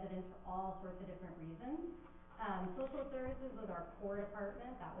residents for all sorts of different reasons. Social services was our core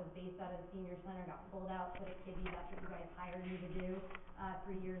department that was based out of the senior center, got pulled out, put at Kibbe. That's what you guys hired me to do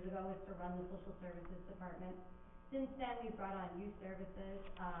 3 years ago, is to run the social services department. Since then, we've brought on youth services,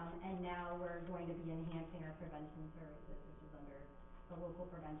 and now we're going to be enhancing our prevention services, which is under the local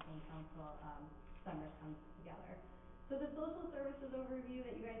prevention council, summers comes together. So the social services overview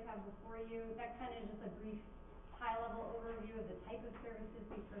that you guys have before you, that kind of just a brief high-level overview of the type of services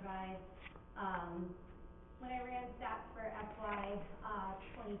we provide. When I ran stats for FY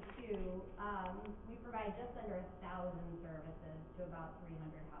 '22, we provide just under 1,000 services to about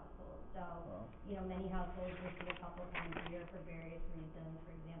 300 households. So, you know, many households will see a couple times a year for various reasons.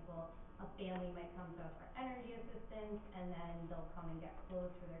 For example, a family might come to us for energy assistance, and then they'll come and get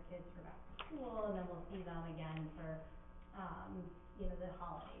clothes for their kids for back to school, and then we'll see them again for, you know, the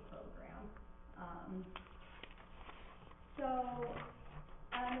holiday program.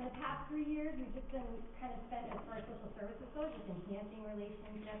 In the past 3 years, we've just been kind of spent, as far as social services goes, just enhancing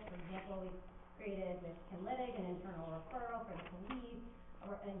relationships. For example, we've created with Kinlytic an internal referral for the police,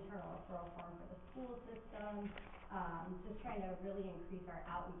 or an internal referral form for the school system. Just trying to really increase our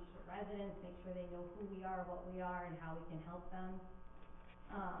outreach to residents, make sure they know who we are, what we are, and how we can help them.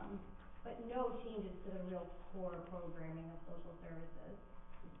 But no changes to the real core programming of social services.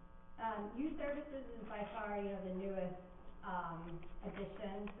 Youth services is by far, you know, the newest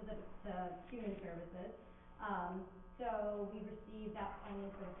addition to human services. So we received that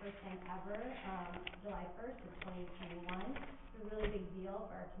funding for the first time ever, July 1st of 2021. It's a really big deal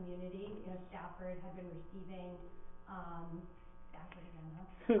for our community. You know, Stafford had been receiving, Stafford again, huh?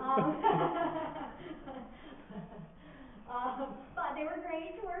 But they were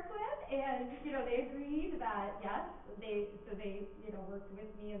great to work with, and, you know, they agreed that, yes, they, you know, worked with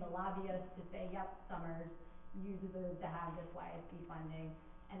me and the lobbyists to say, yep, Summers, you deserve to have this YSB funding,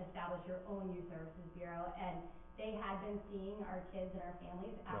 and establish your own youth services bureau. And they had been seeing our kids and our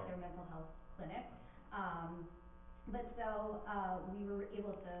families at their mental health clinic. We were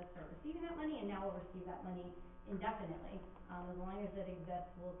able to start receiving that money, and now we'll receive that money indefinitely. As long as it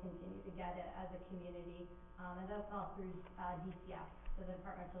exists, we'll continue to get it as a community, and that's all through DCF, so the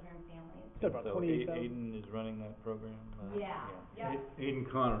Department of Children and Families. It's about So 28,000. Aiden is running that program? Yeah. Aiden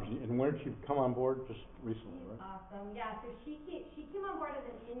Connors, and where did she come on board? Just recently, She's right? awesome. Yeah, so she came on board as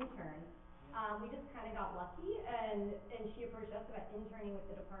an intern. We just kind of got lucky, and she approached us about interning with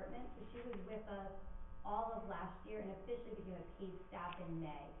the department. So she was with us all of last year and officially became a paid staff in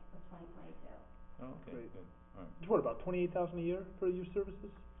May of 2022. Oh, okay, Great. good, all right. It's what, about 28,000 a year for youth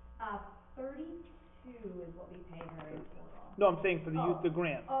services? 32 is what we pay her in total. No, I'm saying for the youth, the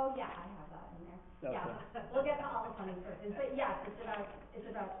grant. Oh, yeah, I have that in there. Okay. Yeah, we'll get to all the funding sources, but yes, it's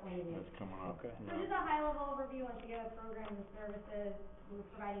about 28. That's coming up. Okay. So just a high level overview once again of programs and services. We're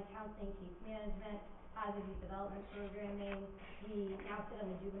providing counseling, case management, positive youth development programming. We now sit on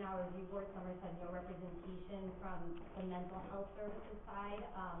the juvenile review board. Summers had no representation from the mental health services side.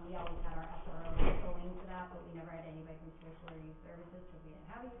 We always had our SROs going to that, but we never had anybody from social or youth services because we didn't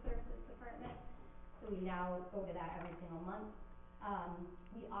have a youth services department. So we now go to that every single month.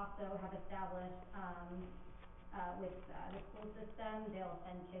 We also have established with the school system, they'll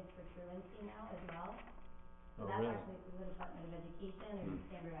send kids for truancy now as well. So Oh, that's really? actually through the Department of Education. There's a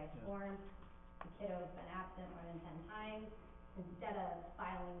standardized form. The kiddo has been absent more than 10 times. Instead of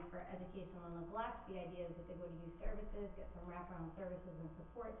filing for educational neglect, the idea is that they go to youth services, get some wraparound services and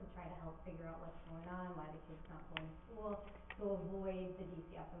support to try to help figure out what's going on, why the kid's not going to school, to avoid the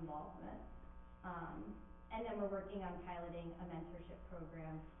DCF involvement. And then we're working on piloting a mentorship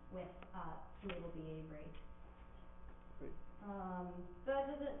program with Mabel B. Avery. Great. So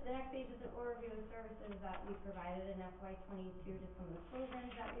that's just the next page is an overview of the services that we provided in FY '22, just some of the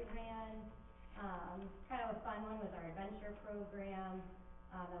programs that we ran. Kind of a fun one was our adventure program.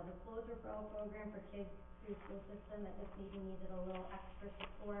 That was a closed referral program for kids through the school system that just maybe needed a little extra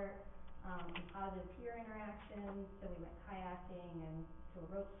support, some positive peer interaction. So we went kayaking and to a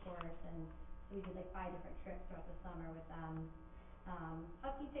ropes course, and so we did like 5 different trips throughout the summer with them.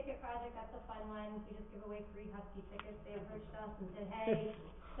 Husky ticket project, that's a fun one. We just give away free Husky tickets. They approached us and said, hey,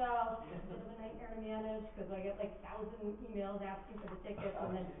 so it's a bit of a nightmare to manage because I get like 1,000 emails asking for the tickets,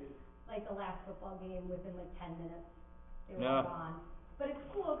 and then like the last football game within like 10 minutes they were all gone. But it's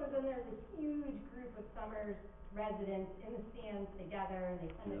cool because then there's a huge group of Summers residents in the stands together, and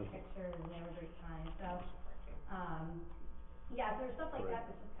they send us pictures and they have a great time. So yeah, so there's stuff like that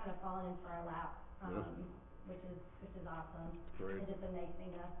that's just kind of fallen into our lap. Which is awesome. Great. And just a nice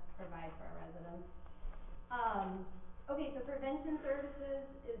thing to provide for our residents. Okay, so prevention services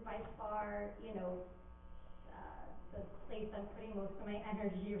is by far, you know, the place I'm putting most of my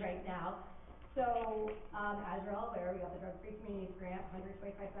energy right now. So, as you're all aware, we got the Drug Free Communities Grant,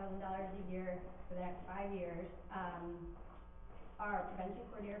 $125,000 a year for the next 5 years. Our prevention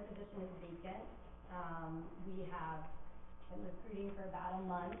coordinator position is vacant. We have been recruiting for about a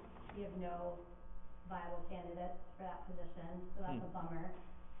month. We have no viable candidates for that position, so that's a bummer.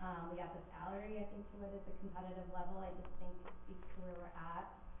 We got the salary, I think, to what is a competitive level. I just think it speaks to where we're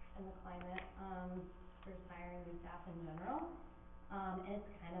at in the climate, for hiring new staff in general. And it's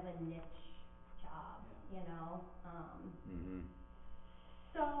kind of a niche job, you know,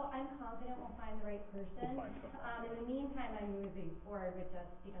 So I'm confident we'll find the right person. We'll find someone. In the meantime, I'm moving forward with just,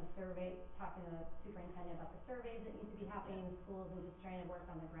 talking to the superintendent about the surveys that need to be happening in schools and just trying to work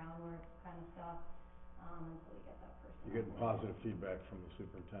on the groundwork kind of stuff, until we get that person. You're getting on board. positive feedback from the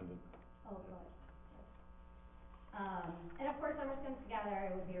superintendent. Oh, good. And of course, Summer Comes Together,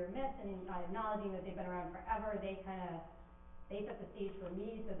 I would be remiss in not acknowledging that they've been around forever. They set the stage for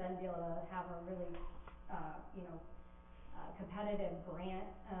me to then be able to have a really, competitive grant,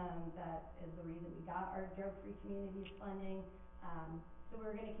 that is the reason we got our drug-free communities funding. So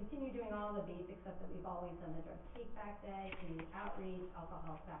we're gonna continue doing all the basic stuff that we've always done, the drug take-back day, community outreach,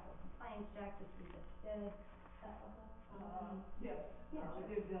 alcohol tobacco compliance check, which we just did. Yes, Yeah,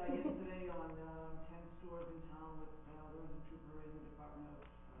 we sure. did, yesterday on, 10 stores in town with, there was a trooper in the Department of,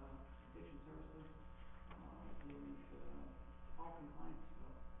 Addiction Services, and, all compliance, so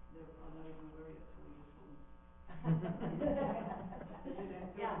they're probably not even aware yet, so we just told them. They didn't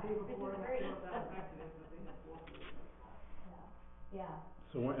answer Yeah, the day which is before, and great. I'm sure if that affected it, but they had 4 days. Yeah.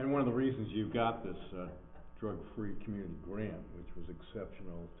 So, and one of the reasons you got this, drug-free community grant, which was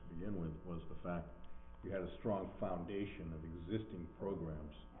exceptional to begin with, was the fact you had a strong foundation of existing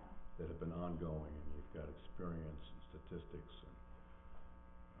programs that have been ongoing, and you've got experience and statistics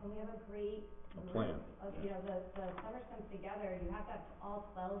And we have a great A group plan, of, yeah. the Summers Comes Together, you have to have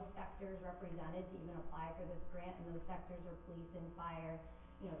all 12 sectors represented to even apply for this grant, and those sectors are police and fire,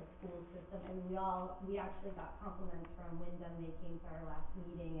 the school system, and we actually got compliments from Wyndham. They came to our last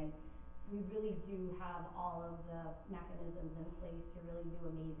meeting, and we really do have all of the mechanisms in place to really do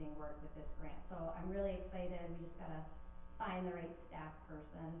amazing work with this grant. So I'm really excited. We just gotta find the right staff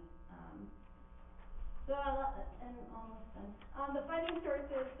person. And almost done. The funding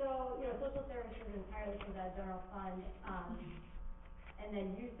sources, so, social services entirely comes out of general fund, and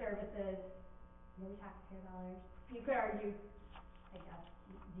then youth services, no taxpayer dollars. You could argue, I guess,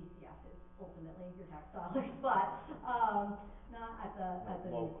 DCF is ultimately your tax dollars, but, not at the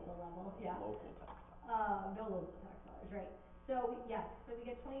municipal level, yeah. Local tax dollars. No local tax dollars, right. So we get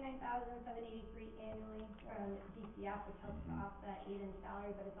 $29,783 annually from DCF, which helps to offset Aiden's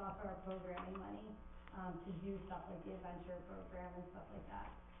salary, but it's also our programming money, to do stuff like the adventure program and stuff like that.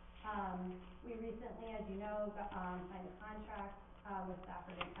 We recently, as you know, signed a contract, with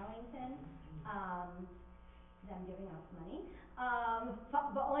Stafford and Ellington, them giving us money,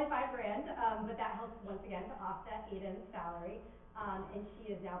 but only $5,000, but that helps once again to offset Aiden's salary, and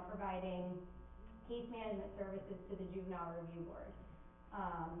she is now providing case management services to the Juvenile Review Board,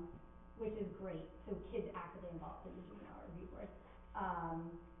 which is great, so kids actively involved in the Juvenile Review Board.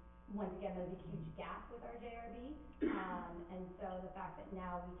 Once again, there's a huge gap with our JRB, and so the fact that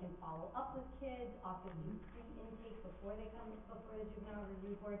now we can follow up with kids, often do pre-intake before they come before the Juvenile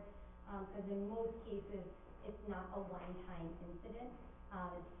Review Board, because in most cases, it's not a one-time incident,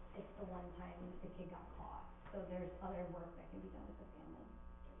 it's the one time the kid got caught, so there's other work that can be done with the family.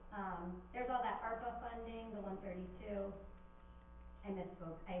 There's all that ARPA funding, the 132, I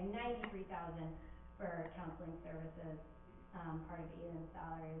misspoke, I have 93,000 for counseling services. Part of Aiden's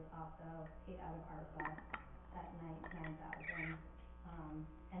salary is also paid out of ARPA at 9,000.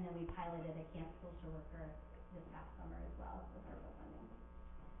 And then we piloted a camp social worker this past summer as well with ARPA funding.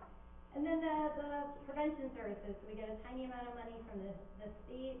 And then the prevention services, so we get a tiny amount of money from the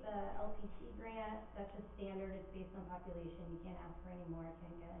state, the LPT grant, that's just standard, it's based on population, you can't ask for any more,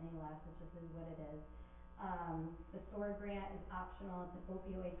 can't get any less, it just is what it is. The SOAR grant is optional, it's an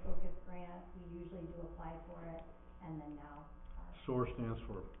opioid focused grant, we usually do apply for it, and then now SOAR stands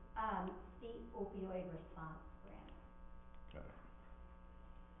for? State Opioid Response Grant. Got it.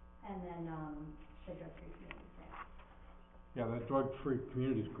 And then, the drug-free communities grant. Yeah, that drug-free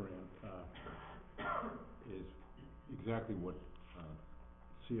communities grant, is exactly what,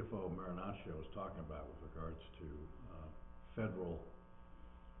 CFO Marinaccio was talking about with regards to, federal,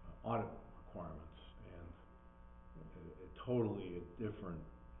 audit requirements, and a totally different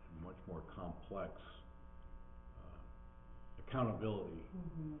and much more complex, accountability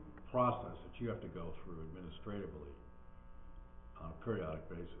process that you have to go through administratively on a periodic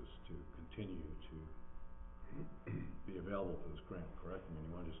basis to continue to be available for this grant, correct? I mean,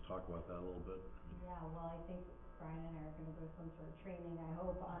 you wanna just talk about that a little bit? Yeah, well, I think Brian and I are gonna go to some sort of training, I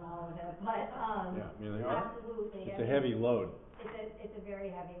hope, on all of it, but, Yeah, I mean, they are. absolutely, It's I a mean, heavy load. it's a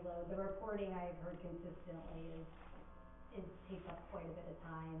very heavy load. The reporting I've heard consistently is takes up quite a bit of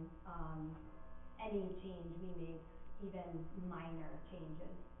time. Any change we make, even minor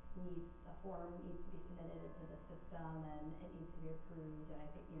changes, a form needs to be submitted into the system and it needs to be approved. And I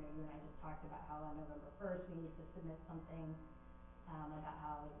think, you and I just talked about how on November 1st we need to submit something about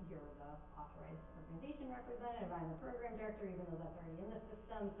how you're the authorized organization representative, I'm the program director, even though that's already in the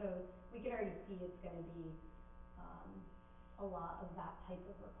system. So we can already see it's gonna be a lot of that type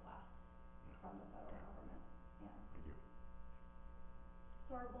of request from the federal government, yeah. Thank you.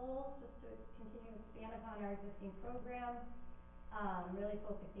 So our goal is just to continue to expand upon our existing program, really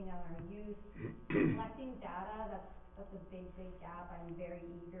focusing on our youth, collecting data, that's a big gap. I'm very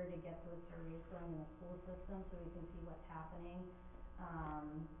eager to get those surveys going in the school system so we can see what's happening.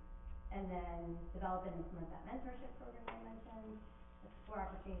 And then develop and implement that mentorship program I mentioned, explore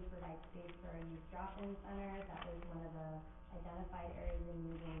opportunities to provide space for a youth drop-in center. That was one of the identified areas we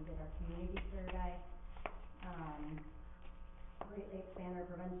moved when we did our community survey. Greatly expand our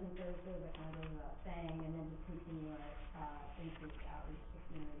prevention services, that kind of goes without saying, and then just continue our increased outreach to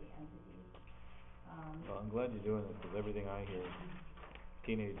community entities. Well, I'm glad you're doing this, because everything I hear,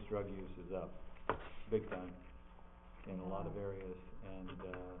 teenage drug use is up, big time, in a lot of areas, and,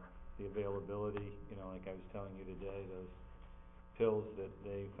 the availability, like I was telling you today, those pills that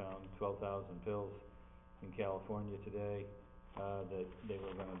they found, 12,000 pills in California today, that they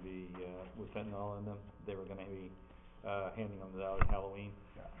were gonna be, with fentanyl in them, they were gonna be, handing them out at Halloween.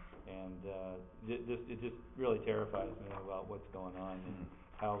 Yeah. And, it just really terrifies me about what's going on and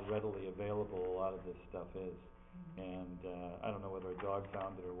how readily available a lot of this stuff is. And, I don't know whether a dog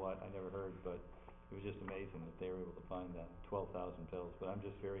found it or what, I never heard, but it was just amazing that they were able to find that, 12,000 pills. But I'm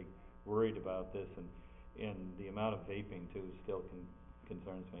just very worried about this, and the amount of vaping too still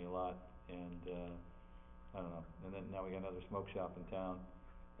concerns me a lot. And, I don't know, and then now we got another smoke shop in town,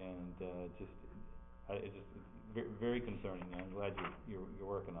 and, it's very concerning. I'm glad you're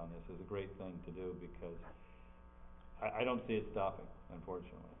working on this. It's a great thing to do, because I don't see it stopping,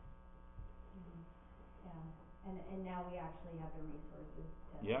 unfortunately. Yeah, and now we actually have the resources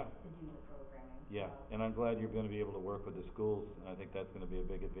to do the programming. Yeah, so. and I'm glad you're gonna be able to work with the schools, and I think that's gonna be a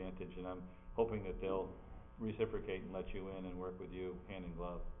big advantage, and I'm hoping that they'll reciprocate and let you in and work with you hand in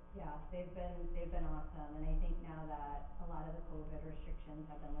glove. Yeah, they've been awesome, and I think now that a lot of the COVID restrictions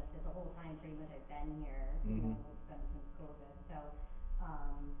have been lifted, the whole time pretty much I've been here, it's been since COVID, so,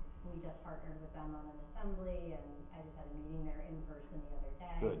 we just partnered with them on an assembly, and I just had a meeting there in person the other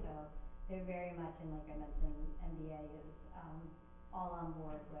day. Good. So they're very much, and like I mentioned, MBA is, all on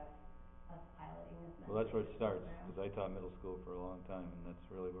board with us piloting this mentorship program. Well, that's where it starts, because I taught middle school for a long time, and that's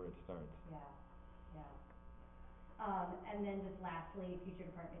really where it starts. Yeah. And then just lastly, future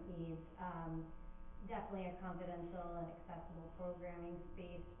department needs, definitely a confidential and accessible programming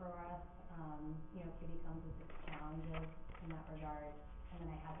space for us. Kitty comes with its challenges in that regard. And then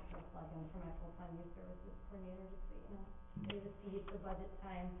I had to put a plug in for my full-time youth services coordinator, just so you know. There's a seed for budget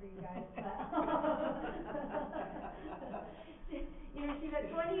time for you guys, but she's at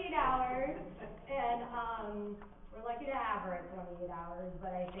 28 hours, and, we're lucky to have her at 28 hours,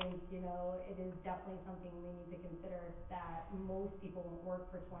 but I think, it is definitely something we need to consider, that most people won't work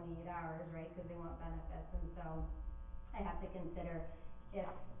for 28 hours, right, because they want benefits, and so I have to consider if,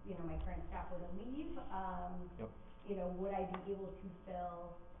 my current staff were to leave, would I be able to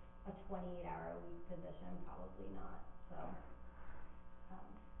fill a 28-hour-a-week position? Probably not, so,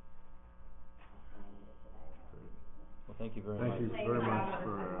 that's what I needed today. Well, thank you very much. Thank you very much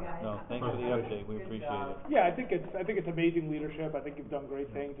for, thanks for the update, we appreciate it. Yeah, I think it's amazing leadership. I think you've done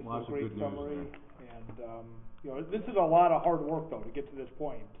great things. This is a great summary. And, this is a lot of hard work though to get to this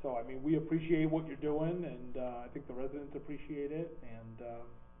point. So, I mean, we appreciate what you're doing, and, I think the residents appreciate it, and,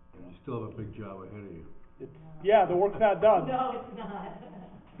 you still have a big job ahead of you. Yeah, the work's not done. No, it's not.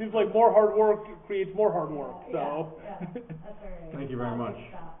 Seems like more hard work creates more hard work, so. Yeah, that's all right. Thank you very much. Good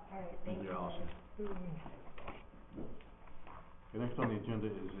stuff. All right, thank you. Allison. Okay, next on the agenda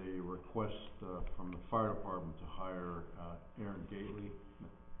is a request, from the fire department to hire, Aaron Gately.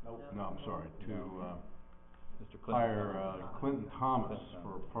 Nope. No, I'm sorry, to, Mr. Clinton. hire, Clinton Thomas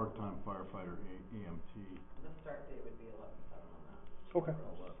for a part-time firefighter EMT. The start date would be 11/7 on that. Okay.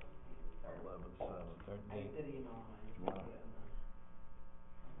 Start. 11/7, start I date. did email him, I just Wow. put it in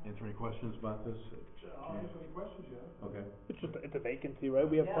the. Answer any questions about this? I'll answer any questions you have. Okay. It's a vacancy, right?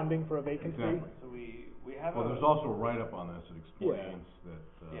 We have Yeah. funding for a vacancy? Exactly. So we have Well, there's also a write-up on this that explains that,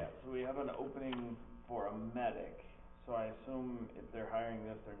 Yeah, so we have an opening for a medic, So I assume if they're hiring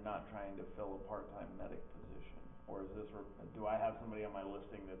this, they're not trying to fill a part-time medic position, or is this, do I have somebody on my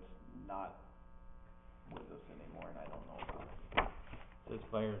listing that's not with us anymore and I don't know about it? Says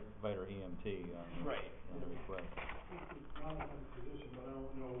firefighter EMT Right. on the request. It's not in a position, but I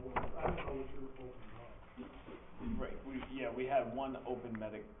don't know what your open job. Right, we have one open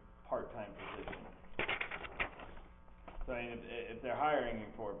medic part-time position. So I mean, if they're hiring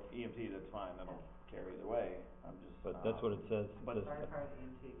for EMT, that's fine, I don't care either way, I'm just, But that's what it says. It but- says-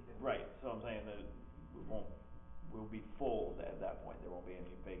 right, so I'm saying that we'll be full at that point, there won't be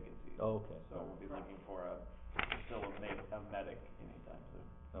any vacancies. Oh, okay, So we'll be looking for a medic anytime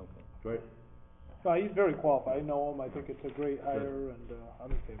soon. okay. Great, No, he's very qualified, I know him, I think it's a great hire, and,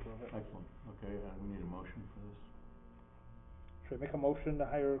 I'm in favor of it. excellent, okay, we need a motion for this. Should I make a motion to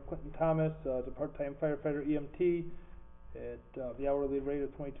hire Clinton Thomas, as a part-time firefighter EMT at, the hourly rate of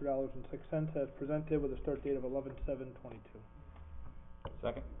 $22.06 as presented with a start date of 11/7/22.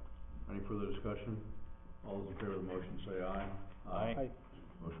 Second? Any further discussion? All those in favor of the motion say aye. Aye. Aye.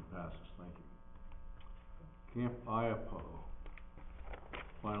 Motion passes, thank you. Camp Iapo,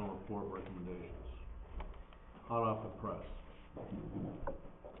 final report recommendations. Hot off the press.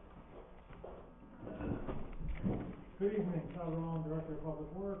 Good evening, Todd Rowland, Director of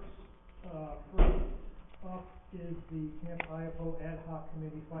Public Works. First up is the Camp Iapo Ad Hoc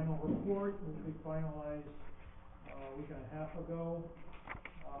Committee final report, which we finalized a week and a half ago.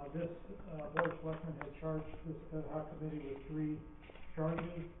 This Board of Selectmen had charged this Ad Hoc Committee with 3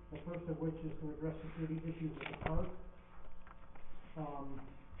 charges, the first of which is to address security issues at the park.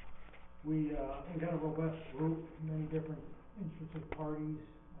 We had a robust group, many different interested parties,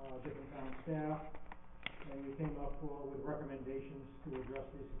 different town staff, and we came up with recommendations to address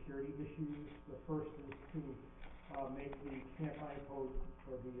the security issues. The first is to make the Camp Iapo,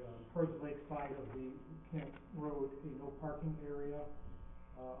 or the Purge Lake side of the Camp Road, a no parking area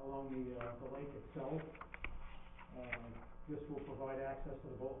along the lake itself. This will provide access to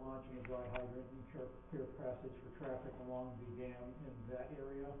the boat launch and the dry hydrant and clear passage for traffic along the dam in that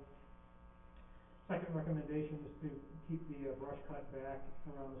area. Second recommendation is to keep the brush cut back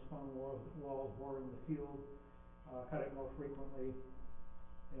around the stone walls bordering the field, cut it more frequently,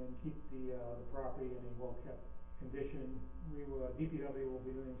 and keep the property in a well-kept condition. DPW will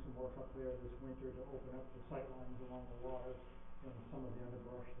be doing some work up there this winter to open up the sight lines along the water and some of the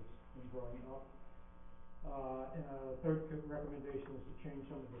underbrush that's been growing up. Third recommendation is to change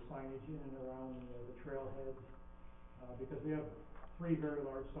some of the signage in and around the trailheads, because we have 3 very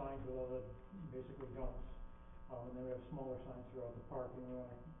large signs with all the basically dumps, and then we have smaller signs throughout the park, and we want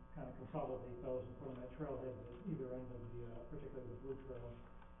to kind of consolidate those and put them at trailheads at either end of the, particularly the blue trail,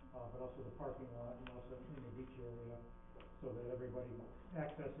 but also the parking lot and also in the beach area, so that everybody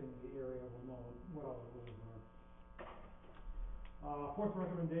accessing the area will know what all the rules are. Fourth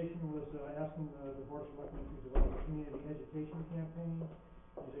recommendation was asking the Board of Selectmen to develop a community education campaign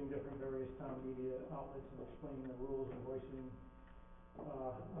using different various town media outlets and explaining the rules and voicing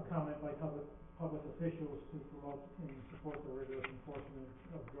a comment by public officials to promote and support the rigorous enforcement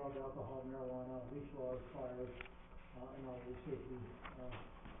of drug, alcohol, marijuana, leash laws, fires, and all the safety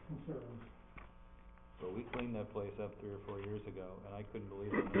concerns. Well, we cleaned that place up 3 or 4 years ago, and I couldn't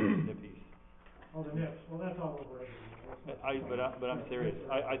believe the nippies. Oh, the nips, well, that's all over everywhere. But I'm serious,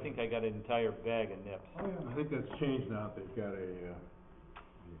 I think I got an entire bag of nips. Oh, yeah. I think that's changed now, they've got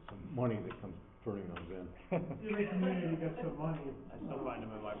some money that comes turning those in. Every community gets some money. I still find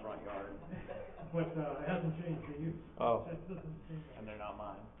them in my front yard, But, it hasn't changed for you. Oh. It doesn't seem and they're not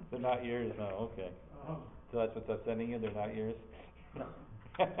mine. They're not yours, no, okay. So that's what they're sending you, they're not yours?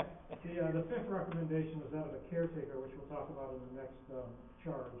 The fifth recommendation was that of a caretaker, which we'll talk about in the next,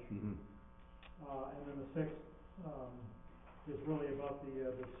 charge. Mm-hmm. And then the sixth, is really about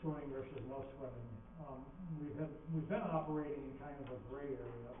the swimming versus no swimming. We've been operating in kind of a gray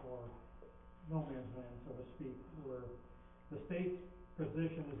area, or no man's land, so to speak, where the state's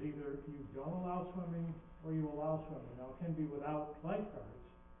position is either you don't allow swimming or you allow swimming. Now, it can be without lifeguards,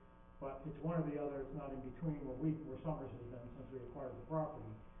 but it's one or the other, it's not in between where Summers has been since we acquired the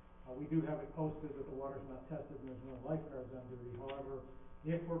property. We do have it posted that the water's not tested and there's no lifeguards on duty. However,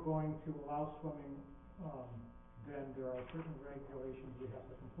 if we're going to allow swimming, then there are certain regulations we have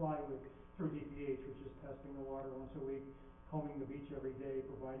to comply with through DPH, which is testing the water once a week, combing the beach every day,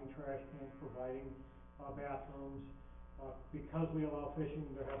 providing trash cans, providing bathrooms. Because we allow fishing,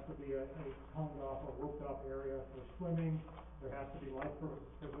 there has to be a toned off or roped off area for swimming. There has to be life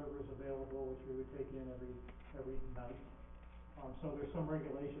preservers available, which we would take in every night. So there's some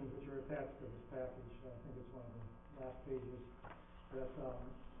regulations which are attached to this package. I think it's one of the last pages that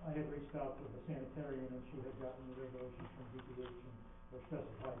I had reached out to the sanitarian and she had gotten the regulations from DPH and they're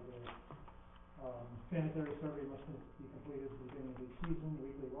specified there. Sanitary survey must be completed at the beginning of each season,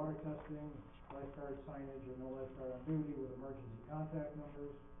 weekly water testing, lifeguard signage or no lifeguard on duty with emergency contact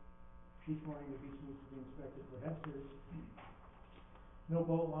numbers. Each morning the beach needs to be inspected for headsters. No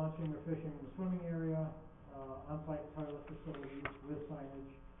boat launching or fishing in the swimming area, on-site toilet facilities with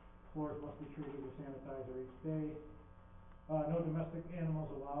signage. Floors must be treated with sanitizer each day. No domestic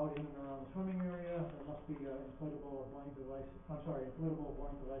animals allowed in and around the swimming area. There must be inflatable or blank device, inflatable or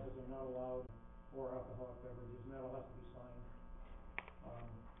blank devices are not allowed, or alcoholic beverages, and that'll have to be signed.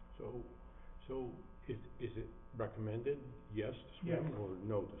 So is it recommended, yes, to swim, Yes. or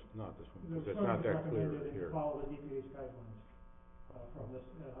no, not to swim? The Because it's swimming not is that clear recommended and here. follow the DPH guidelines, from this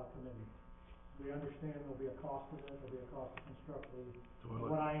ad hoc committee. We understand there'll be a cost to that, there'll be a cost to construct the,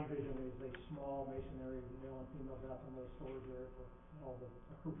 what I envision is a small masonry male and female bathroom with a storage area for all the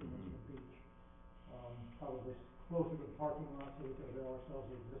accoutrements of the beach. Probably closer to the parking lot so we can avail ourselves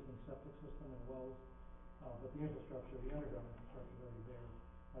of the existing septic system and wells. But the infrastructure, the underground infrastructure is already there.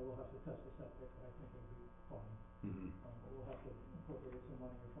 I will have to test the septic, but I think it'll be fine. But we'll have to appropriate some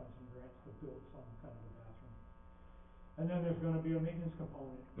money or find some grants to build some kind of a bathroom. And then there's gonna be a maintenance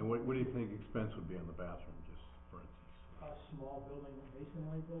component. And what do you think expense would be on the bathroom, just for instance? A small building, a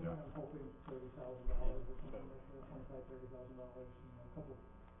masonry building, Yeah. I'm hoping $30,000 or something like that, $25,000, $30,000, a couple,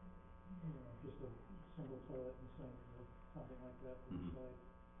 just a single toilet and sink or something like that for each side.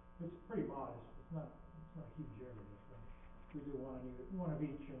 It's pretty modest, it's not a huge area, so we do one of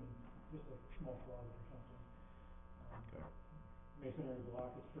each and just a small closet or something. Okay. Masonry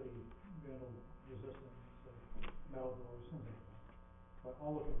block is pretty vandal resistant, so metal doors, things like that. But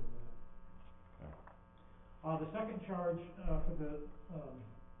I'll look into that. The second charge, for the,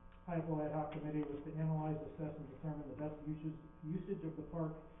 Idaho Ad hoc Committee was to analyze, assess, and determine the best usage of the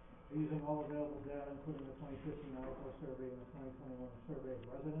park using all available data, including the 2015 Idaho survey and the 2021 survey of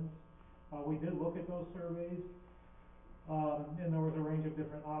residents. We did look at those surveys, and there was a range of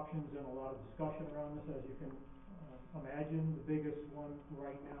different options and a lot of discussion around this, as you can imagine. The biggest one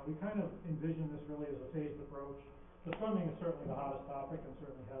right now, we kind of envision this really as a phased approach. The swimming is certainly the hottest topic and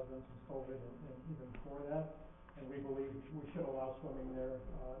certainly has been since COVID and even before that. And we believe we should allow swimming there,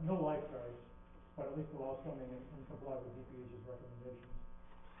 no lifeguards, but at least allow swimming and comply with DPH's recommendations.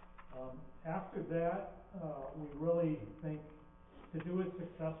 After that, we really think to do it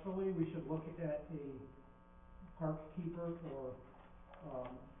successfully, we should look at a park keeper or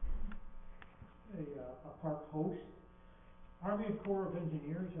a park host. Army Corps of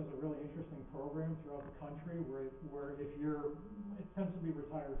Engineers has a really interesting program throughout the country where if it tends to be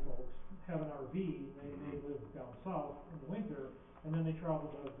retired folks, have an RV, they live down south in the winter, and then they travel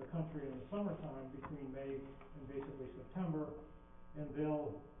the country in the summertime between May and basically September, and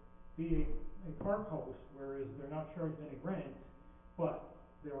they'll be a park host, whereas they're not charged any rent, but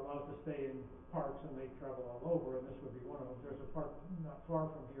they're allowed to stay in parks and they travel all over, and this would be one of them. There's a park not far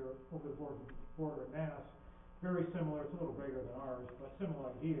from here, over the border in Mass, very similar, it's a little bigger than ours, but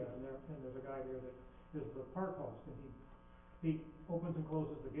similar idea, and there's a guy there that is the park host, and he opens and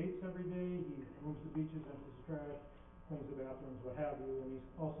closes the gates every day, he moves the beaches, empties the trash, cleans the bathrooms, what have you, and he's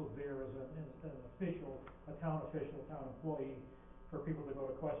also there as an official, a town employee, for people to go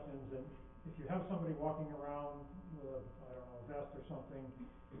to questions. And if you have somebody walking around with a, I don't know, vest or something,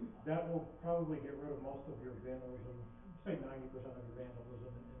 that will probably get rid of most of your vandalism, say 90% of your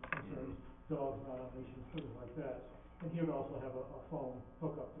vandalism and concerns. Dogs not on leashes, things like that. And he would also have a phone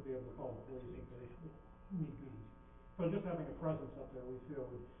hookup to be able to call the police if need be. So just having a presence up there, we feel,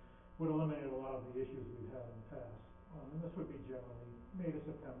 would eliminate a lot of the issues we've had in the past. And this would be generally May to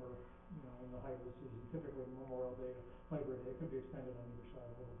September, in the height of the season, typically Memorial Day to Labor Day. It could be extended on either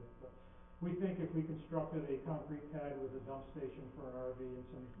side a little bit, but we think if we constructed a concrete pad with a dump station for an RV and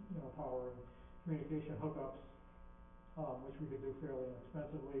some, power and communication hookups, which we could do fairly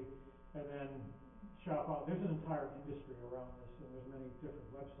inexpensively, and then shop out. There's an entire industry around this, and there's many different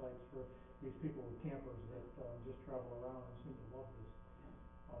websites for these people with campers that just travel around and seem to love this.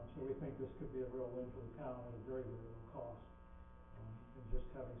 So we think this could be a real win for the town at a very, very low cost. And just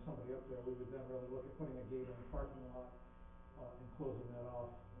having somebody up there, we would then really look at putting a gate in the parking lot and closing that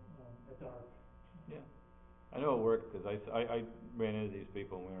off at dark. Yeah. I know it worked, cause I ran into these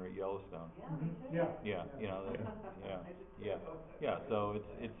people when we were at Yellowstone. Yeah, me too. Yeah, yeah, so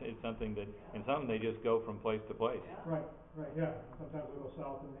it's something that, and some they just go from place to place. Right, yeah, sometimes they go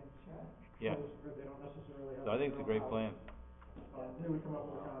south and they close, they don't necessarily have. So I think it's a great plan. They would come up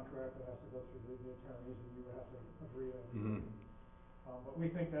with a contract that has to go through the attorneys and you would have to agree on everything. But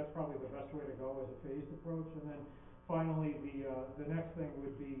we think that's probably the best way to go as a phased approach, and then finally, the next thing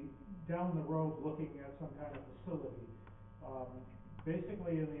would be down the road, looking at some kind of facility.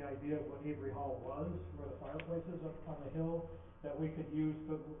 Basically in the idea of what Avery Hall was, where the fireplace is up on the hill, that we could use,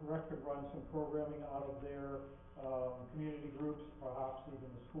 the rec could run some programming out of there, community groups, perhaps even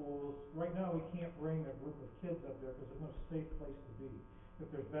the schools. Right now, we can't bring a group of kids up there because there's no safe place to be.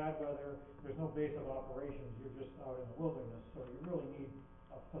 If there's bad weather, there's no base of operations, you're just out in the wilderness, so you really need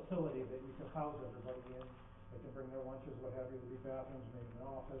a facility that you can house everybody in. They can bring their lunches, what have you, there'll be bathrooms, maybe an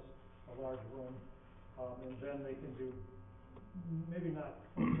office, a large room, and then they can do, maybe not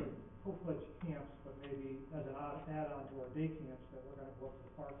full-fledged camps, but maybe as an add-on to our day camps that we're gonna go up to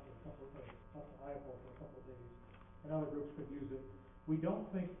the park for a couple, up to Iapel for a couple of days, and other groups could use it. We don't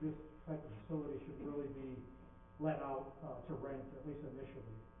think this type of facility should really be let out, to rent, at least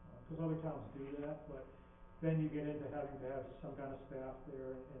initially, cause other towns do that, but then you get into having to have some kind of staff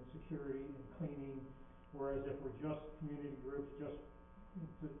there and security and cleaning, whereas if we're just community groups,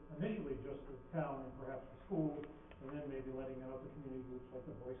 initially just the town and perhaps the school, and then maybe letting out the community groups like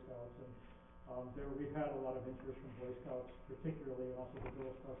the Boy Scouts, and we've had a lot of interest from Boy Scouts particularly, and also the Girl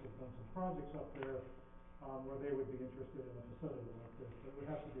Scouts have done some projects up there, where they would be interested in a facility like this, but it would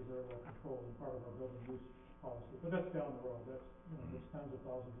have to be very well controlled and part of our building use policy, but that's down the road, that's, that's tens of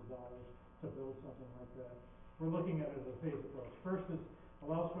thousands of dollars to build something like that. We're looking at it as a phased approach. First is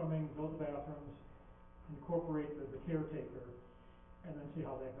allow swimming, build the bathrooms, incorporate the caretaker, and then see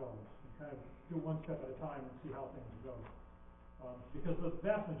how that goes. And kind of do one step at a time and see how things go. Because the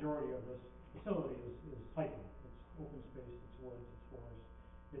vast majority of this facility is hiking. It's open space, it's woods, it's forest.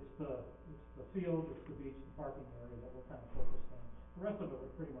 It's the field, it's the beach, the parking area that we're kind of focused on. The rest of it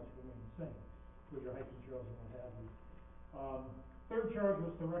would pretty much remain the same with your hiking trails and what have you. Third charge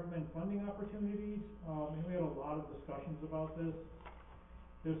was to recommend funding opportunities, and we had a lot of discussions about this.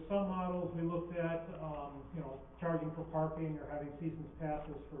 There's some models we looked at, charging for parking or having seasons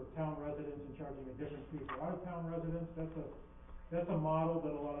passes for town residents and charging a different fee for out-of-town residents. That's a model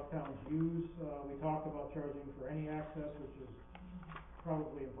that a lot of towns use. We talked about charging for any access, which is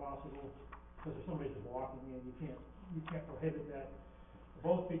probably impossible, because if somebody's just walking in, you can't prohibit that,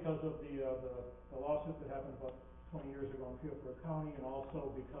 both because of the lawsuit that happened about 20 years ago in Fairfield County, and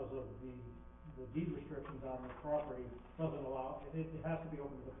also because of the deed restrictions on the property doesn't allow, it has to be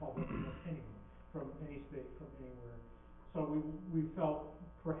open to the public anywhere, from any state, from anywhere. So we felt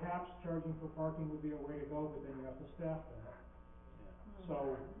perhaps charging for parking would be a way to go, but then you have to staff that.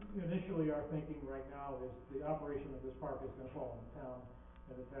 So initially our thinking right now is the operation of this park is gonna fall on the town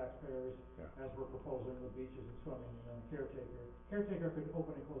and the taxpayers, as we're proposing with beaches and swimming, and then a caretaker. Caretaker could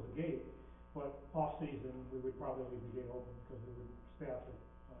open and close a gate, but off-season, we would probably leave the gate open because we would staff it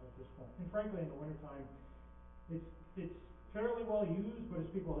at this point. And frankly, in the wintertime, it's fairly well used, but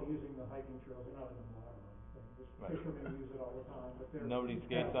it's people using the hiking trails, they're not in the water or anything. Right. Fishermen use it all the time, but they're. Nobody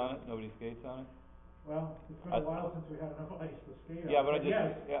skates on it? Nobody skates on it? Well, it's been a while since we had enough ice to skate on. Yeah, but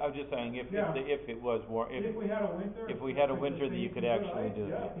Yes. I'm just saying, if Yeah. it was If we had a winter. if we had a the winter that you skates could and good actually ice, do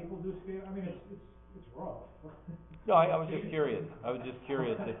it. Yeah, people do skate, I mean, it's rough. No, I was just curious. I was just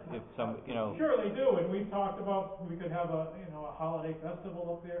curious if some, Sure they do, and we've talked about, we could have a holiday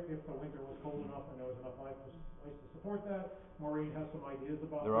festival up there if the winter was cold enough and there was enough ice to support that. Maureen has some ideas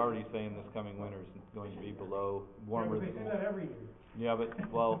about that. They're already saying this coming winter is going to be warmer. Yeah, but they say that every year. Yeah, but,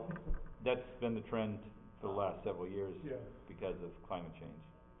 well, that's been the trend for the last several years Yeah. because of climate change.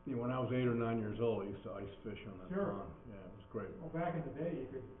 Yeah, when I was 8 or 9 years old, I used to ice fish on that Sure. pond. Yeah, it was great. Well, back in the day, you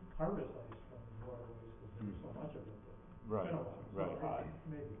could harvest ice from the waterways, because there was so much of it. Right, It's been a while, so right.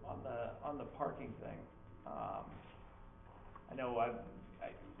 maybe. On the parking thing, I know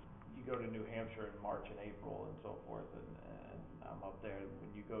you go to New Hampshire in March and April and so forth, and I'm up there,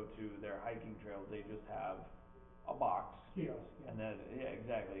 when you go to their hiking trails, they just have a box. Kiosk, yeah. And then, yeah,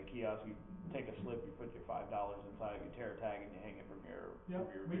 exactly, a kiosk, you take a slip, you put your $5 inside, you tear a tag and you hang it from your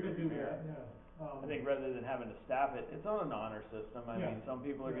We could do mirror. that, yeah. I think rather than having to staff it, it's on an honor system, I Yeah. mean, some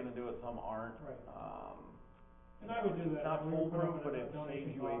people are Yeah. gonna do it, some aren't. Right. And I would do that. Not We would put foolproof, up but a it donation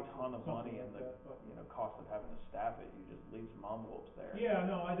saves you a box or ton of something money in like the, that, but- cost of having to staff it, you just leave some envelopes there. Yeah,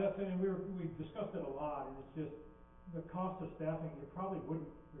 no, and we discussed it a lot, and it's just, the cost of staffing, you probably wouldn't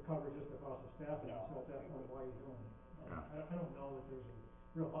recover just the cost of staffing, so at that point, why are you doing it? I don't know that there's a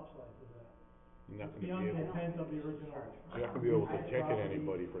real upside to that. You're not It's gonna beyond be the able, intent of the original. you're not gonna be able to ticket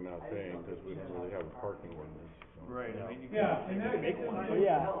anybody for not paying, cause we don't really have a parking ordinance, so. Right, I mean, you Yeah, can, and that make gets one. into-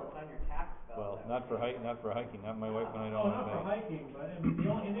 Yeah. It's on your tax bill. Well, not for hiking, not my wife and I Oh, don't not for pay. hiking, but, the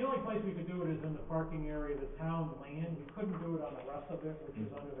only place we could do it is in the parking area, the town land, we couldn't do it on the rest of it, which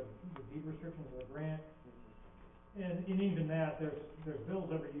is under the deed restrictions of the grant. And even that, there's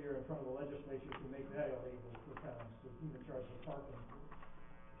bills every year in front of the legislature to make that illegal for towns to even charge for parking.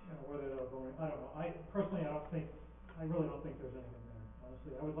 You know, whether they're going, I don't know, I personally, I really don't think there's anything there,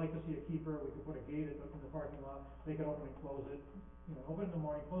 honestly. I would like to see a keeper, we could put a gate in the parking lot, they could open and close it, you know, open in the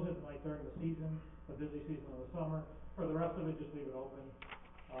morning, close it at night during the season, the busy season of the summer. For the rest of it, just leave it open.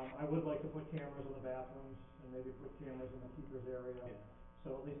 I would like to put cameras in the bathrooms and maybe put cameras in the keeper's area. Yeah.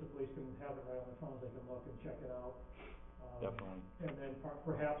 So at least the police can have it right on their phones, they can look and check it out. Definitely. And then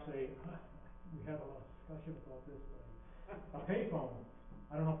perhaps we had a lot of discussion about this, but a payphone.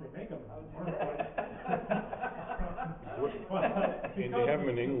 I don't know if they make them anymore, but. And they have them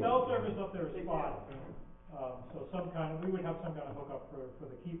in The England. cell service up there is spotty. So we would have some kind of hookup for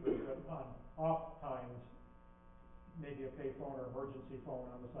the keepers, but on off times, maybe a payphone or emergency phone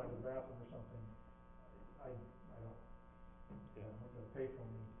on the side of the bathroom or something. I don't. Yeah. I think a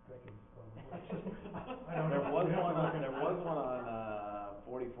payphone is Becky's problem. I don't There know. was We'd have to one look on, into there it. was one on,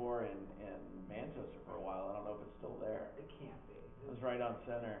 44 in Manchester for a while, I don't know if it's still there. It can't be. It was right on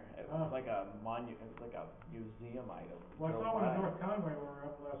center, it was like a it was like a museum item. Well, I Drove saw one in by. North Conway when we were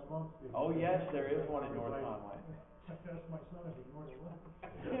up last month. Oh, yes, there is one in I was North like- Conway. I asked my son if he ignored it.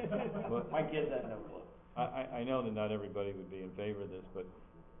 But My kids had no clue. I know that not everybody would be in favor of this, but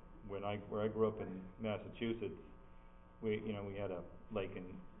where I grew up in Massachusetts, we had a lake and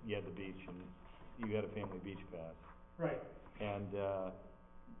you had the beach and you had a family beach pass. Right. And,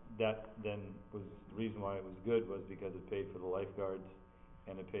 that then was, the reason why it was good was because it paid for the lifeguards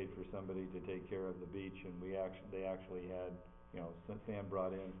and it paid for somebody to take care of the beach, and they actually had, Sam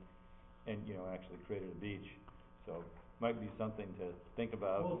brought in and, actually created a beach. So, might be something to think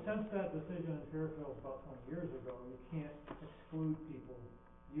about. Well, since that decision in Fairfield about 20 years ago, you can't exclude people.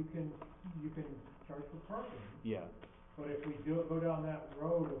 You can charge for parking. Yeah, But if we go down that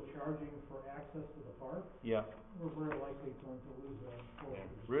road of charging for access to the park, yeah, we're very likely going to lose that.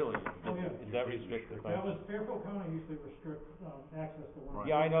 really? Oh, yeah. Is that restricted by? That was, Fairfield County used to restrict, access to one.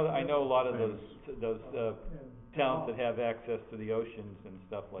 Yeah, I know a lot of those, And towns that have access to the oceans and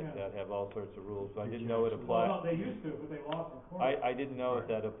stuff like Yeah. that have all sorts of rules, so I didn't know it Well, applied. no, they used to, but they lost in court. I didn't know if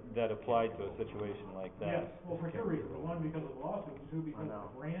that applied to a situation like Yes, that. well, for two reasons. One, because of lawsuits, and two, because the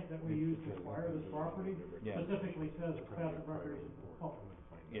grant that we use to acquire this property Yeah. specifically says it's passive recreation for the public.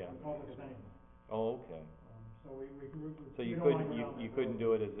 Yeah. The public is anyone. Oh, okay. So we So we you don't wanna couldn't, go down you that couldn't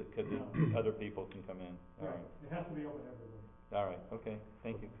road. do it because No. other people can come in? All Right, right, it has to be open to everybody. all right, okay,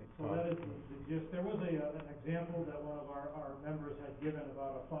 thank you. So that is the gist. There was an example that one of our members had given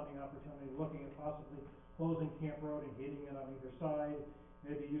about a funding opportunity, looking at possibly closing Camp Road and gating it on either side,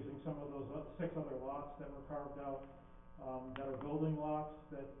 maybe using some of those 6 other lots that were carved out, that are building lots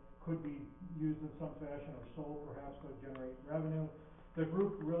that could be used in some fashion or sold perhaps to generate revenue. The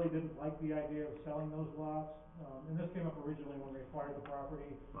group really didn't like the idea of selling those lots, and this came up originally when we acquired the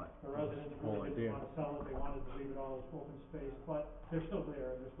property. Right. The residents Whole really idea. didn't wanna sell it, they wanted to leave it all as open space, but they're still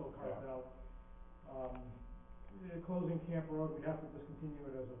there, and they're still carved out. Closing Camp Road, we'd have to discontinue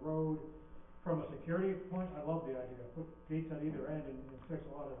it as a road. From a security point, I love the idea, put gates at either end and fix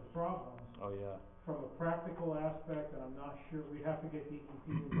a lot of the problems. Oh, yeah. From a practical aspect, and I'm not sure, we have to get DEP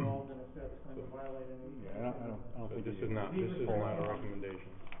involved, and if that's going to violate any. Yeah, I don't So think this you is not a recommendation,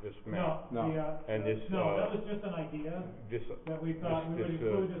 this map. No, And this, no, that was just an idea This, that we thought we would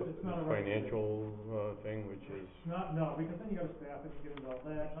include this, it's not a recommendation. financial, thing, which is, No, because then you gotta staff it, you get into all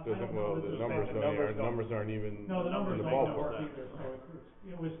that. I doesn't, don't know, well, this the is- numbers aren't even No, the numbers in the don't ballpark. work either, so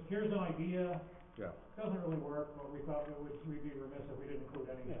it was, here's an idea, Yeah. doesn't really work, but we thought we'd be remiss if we didn't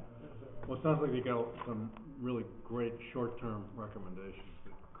include anything. Well, it sounds like you got some really great short-term recommendations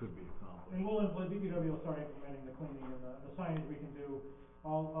that could be accomplished. And DPW will start implementing the cleaning and the signage we can do.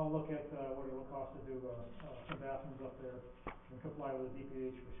 I'll look at, what it'll cost to do, some bathrooms up there and comply with the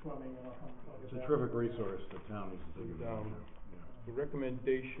DPH for swimming, and I'll get It's back. a terrific resource the town needs to take advantage of, yeah. The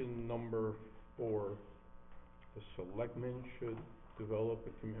recommendation number 4, the selectmen should develop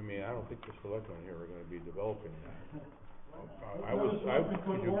I mean, I don't think the selectmen here are gonna be developing that.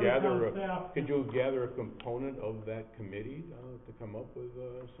 Could you gather a component of that committee, to come up with,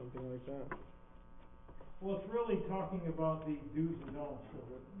 something like that? Well, it's really talking about the do's and don'ts, of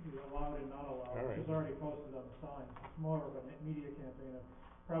the allowed and not allowed, All which is right. already posted on the sign. It's more of a media campaign, of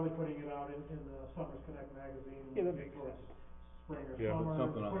probably putting it out in the Summers Connect magazine, Yeah, that makes towards sense. spring or Yeah, but summer,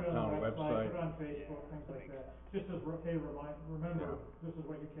 something on put the it on town the website, website. put it on Facebook, things like that. Just as, remember, Yeah. this is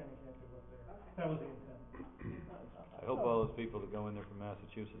what you can and can't do up there. Okay. That was the intent. I hope all those people that go in there from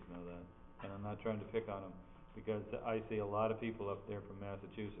Massachusetts know that, and I'm not trying to pick on them, because I see a lot of people up there from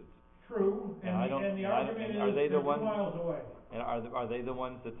Massachusetts. true, And I don't- and the and I don't- argument and are is they they're the 2 ones- miles away. And are they the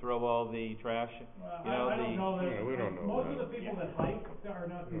ones that throw all the trash? Well, You know, I don't know that, Yeah, we don't know most that. of the people that hike are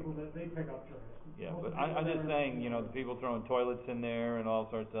not people that, they pick up trash. Yeah, Most but of the I'm people just that are- saying, you know, the people throwing toilets in there and all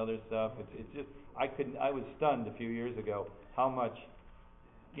sorts of other stuff, it's just, I was stunned a few years ago how much,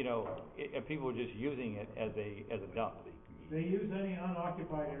 you know, people were just using it as a dump. They use any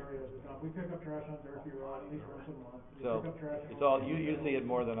unoccupied area as a dump. We pick up trash on Durkee Road at least once a month. We So, pick up trash it's on- all, you see it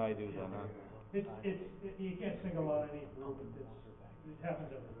more than I do then, huh? you can't single out any group, it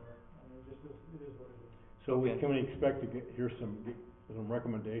happens everywhere. I mean, it is what it is. So Okay. can we expect to hear some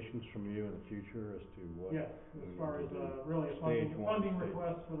recommendations from you in the future as to what? Yes, we as need far to as, do? really Stage one, funding stage-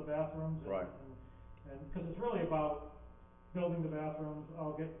 requests for the bathrooms Right. and, cause it's really about building the bathrooms.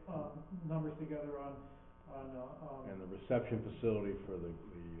 I'll get, numbers together on, And the reception facility for the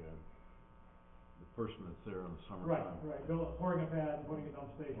person that's there in the summertime. Right, pouring a pad and putting a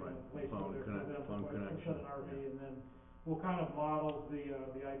dump station in Right, place for phone their, connect- for them, phone to put connection, set an RV, yeah. and then we'll kind of model the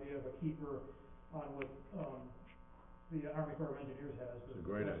idea of a keeper on what, the Army Corps of Engineers has. It's a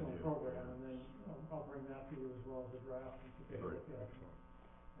great excellent idea, program, yeah. and then, I'll bring that to you as well as a draft, and to take a Great, look at excellent.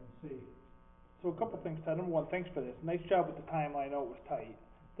 and see. So a couple things, Ted. Number one, thanks for this. Nice job with the timeline. I know it was tight.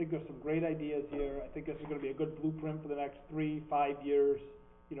 I think there's some great ideas here. I think this is gonna be a good blueprint for the next 3-5 years,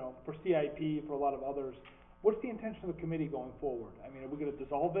 you know, for CIP, for a lot of others. What's the intention of the committee going forward? I mean, are we gonna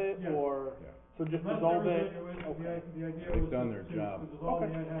dissolve it, Yes. or, Yeah. so just Unless dissolve there it? was Okay. the idea They've was done to, their to job. dissolve the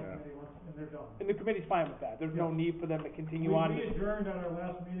Okay. ad hoc Yeah. committee once, and they're done. And the committee's fine with that? There's no Yes. need for them to continue We on? adjourned at our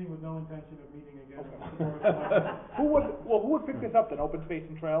last meeting with no intention of meeting again. Okay. It was the Board of Selectmen. Who would pick this up then? Open Space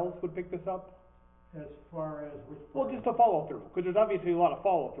and Trails would pick this up? As far as which. Well, part? just a follow-through, because there's obviously a lot of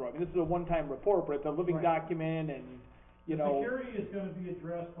follow-through. I mean, this is a one-time report, but it's a living Right. document and, you The know. security is gonna be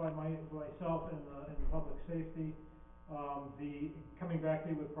addressed by myself and public safety. Coming back to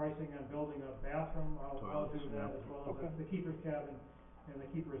you with pricing on building a bathroom, I'll do Toilets, that yeah. as well as Okay. the keeper's cabin, and the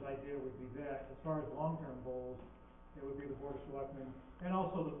keeper's idea would be that. As far as long-term goals, it would be the Board of Selectmen, and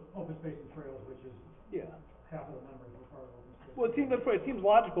also the Open Space and Trails, which is Yeah. half of the members are part of Open Space. Well, it seems, that's right, it seems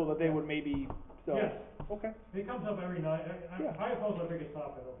logical that they would maybe, so. Yes. Okay. It comes up every night. Yeah. IFO's our biggest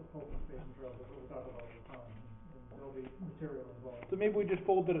topic, Open Space and Trails, is what we talk about all the time, and there'll be material involved. So maybe we just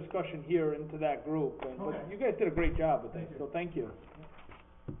fold the discussion here into that group, and, but Okay. you guys did a great job with this, Thank you. so thank you.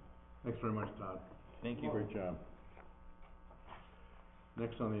 Thanks very much, Todd. Thank you. Great job.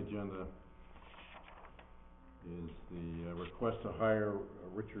 Next on the agenda is the request to hire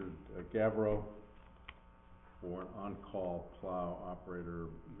Richard Gavro for an on-call plow operator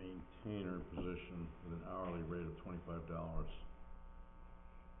maintainer position with an hourly rate of $25.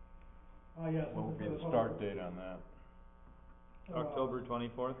 Yes. What would this be is the for start date on that? October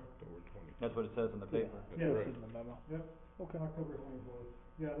 24th? October 20. That's what it says in the paper. Yes. This is in the memo. Yep. Okay. October 24th.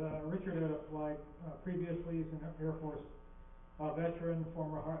 Yeah, Richard had applied, previously, he's an Air Force, veteran,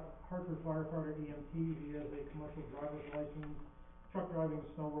 former Hartford firefighter EMT. He has a commercial driver's license, truck driving,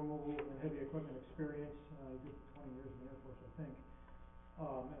 snow removal, and heavy equipment experience. He did 20 years in the Air Force, I think,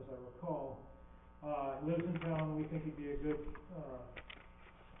 as I recall. Lives in town. We think he'd be a good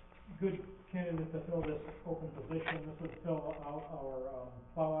candidate to fill this open position. This would fill out our,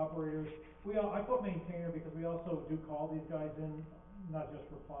 plow operators. I put maintainer because we also do call these guys in, not just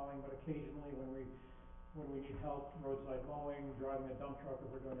for plowing, but occasionally when we need help, roadside mowing, driving a dump truck if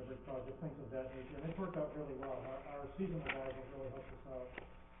we're doing a big project, things of that nature. And it's worked out really well. Our seasonal guys have really helped us out,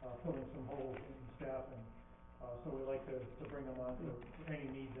 filling some holes in staffing. So we like to bring them on for any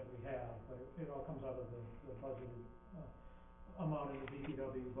needs that we have, but it all comes out of the budgeted, amount in the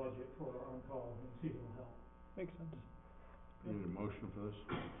DPW budget for our on-call and seasonal help. Makes sense. You need a motion for this?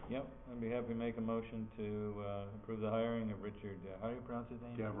 Yep, I'd be happy to make a motion to, approve the hiring of Richard, how do you pronounce his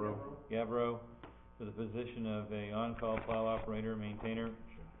name? Gavro. Gavro, for the position of a on-call plow operator, maintainer,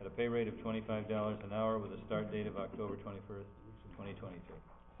 at a pay rate of $25 an hour with a start date of October 21st, 2022.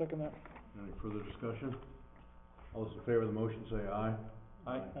 Second that. Any further discussion? All those in favor of the motion say aye.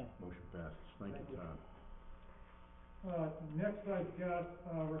 Aye. Aye. Motion passes. Thank Thank you, you. Todd. Next I've got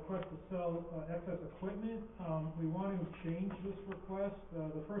a request to sell, excess equipment. We want to change this request.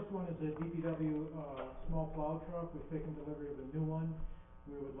 The first one is a DPW, small plow truck. We've taken delivery of a new one.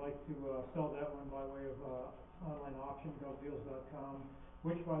 We would like to, sell that one by way of, online auction, govdeals.com,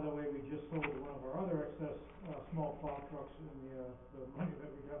 which, by the way, we just sold one of our other excess, small plow trucks, and the money that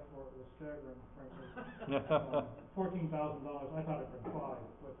we got for it was staggering, frankly. $14,000. I thought it'd been $5,000,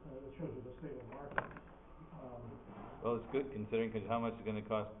 but, it shows you the state of the market. Well, it's good considering, 'cause how much it's gonna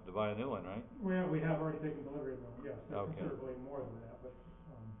cost to buy a new one, right? We have already taken delivery of them, yes, they're Okay. considerably more than that, but,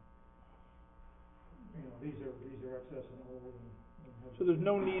 these are excess and old, and So there's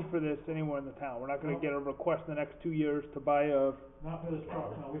no need for this anywhere in the town, we're not gonna No. get a request in the next 2 years to buy a, Not for this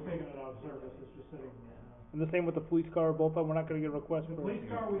truck, no, we've taken it out of service, it's just sitting there now. and the same with the police car, both of them, we're not gonna get a request The for. police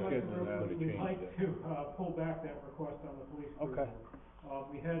car, we'd like to, Schedule that. we'd like Change to, pull back that request on the police cruiser. Okay.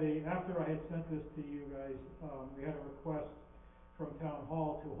 We had after I had sent this to you guys, we had a request from town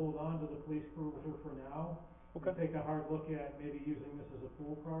hall to hold on to the police cruiser for now. Okay. And take a hard look at maybe using this as a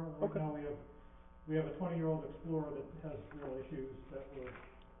pool car. Right Okay. now, we have a 20-year-old Explorer that has real issues that we're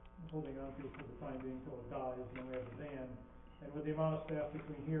holding on to for the time being till it dies, and then we have the van. And with the amount of staff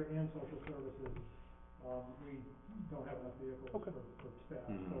between here and social services, we don't have enough vehicles Okay. for staff.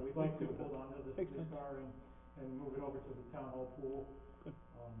 Mhm. So we'd like to hold on to this Makes police sense. car and move it over to the town hall pool. Good.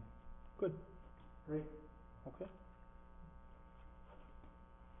 Good. Great. Okay.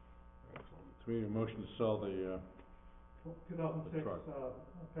 Excellent. So we need a motion to sell the, 2006, truck.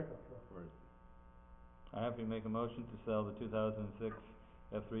 Pickup truck. right, I have to make a motion to sell the 2006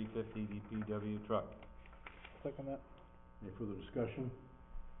 F-350 DPW truck. Second that. any further discussion?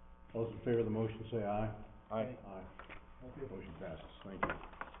 All those in favor of the motion say aye. Aye. Aye. Thank you. Motion passes, thank you.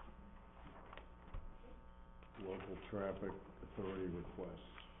 Local traffic authority requests.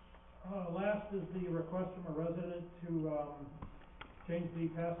 Last is the request from a resident to, change the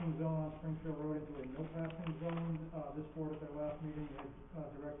passing zone on Springfield Road into a no passing zone. This board at their last meeting had,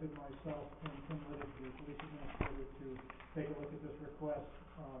 directed myself and Tim Liddick, the police administrator, to take a look at this request.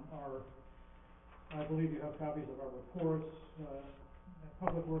 I believe you have copies of our reports. At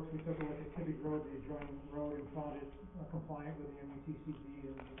Public Works, we took a look at Kibbe Road, the adjoining road, and found it compliant with the MUTCD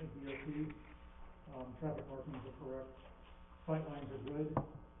and DOT. Traffic markings are correct, sight lines are good.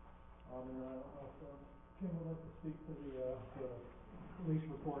 And then I don't know if, Kim would like to speak to the police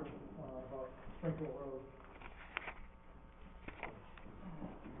report, about Springfield Road.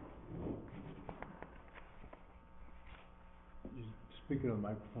 You speak into the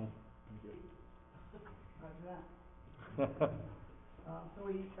microphone. Roger that. So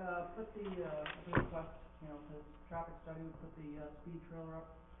we, put the request, for this traffic study, we put the, speed trailer up,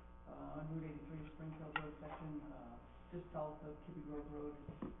 on Route 83 Springfield Road section, just south of Kibbe Grove Road,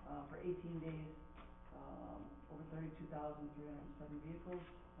 for 18 days, over 32,307 vehicles.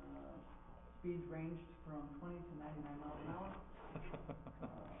 Speeds ranged from 20 to 99 miles an hour.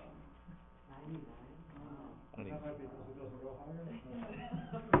 99? That might be because it doesn't go higher.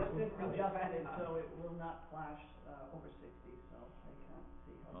 Yes, it's adjusted, so it will not flash, over 60, so I can't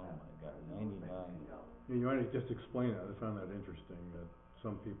see how Oh fast my the God, cars in those 99. specs can go. Yeah, you might just explain that, I found that interesting, that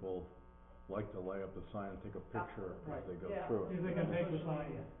some people like to lay up the sign and take a picture as they go Yeah. through. If they can take the sign,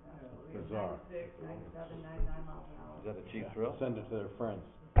 Yeah, yeah. absolutely. Bizarre. 96, 97, 99 miles an hour. Is that a cheap Yeah, thrill? send it to their friends.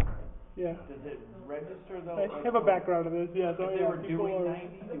 Yeah. Does it register though? I like, have a so background in this, yeah, so If they yeah, were people doing are.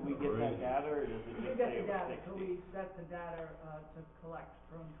 90, do we get that Crazy. data, or does it You just get say the over data, so 60? we set the data, to collect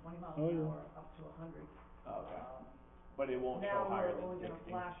from 20 miles Oh, an yeah. hour up to 100. Oh, okay. But it won't show Now higher we're than only 60? gonna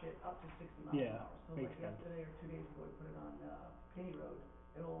flash it up to 60 miles Yeah, an hour. So makes like sense. yesterday or 2 days ago, we put it on, Kenny Road,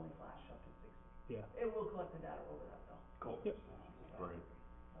 it'll only flash up to 60. Yeah. It will collect the data over that though. Cool. Yep. Great.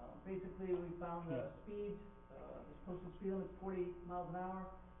 Basically, we found the speed, this posted speed limit's 40 miles an hour.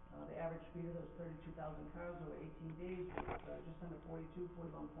 The average speed of those 32,000 cars over 18 days was, just under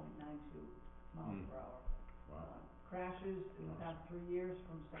 41.92 miles Mm. per hour. Wow. Crashes in the past 3 years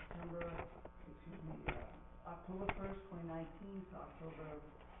from October 1st, 2019 to October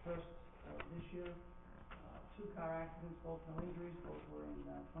 1st of this year. 2 car accidents, both no injuries, both were in,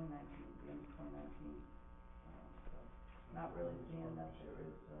 2019, the end of 2019. So not really seeing that there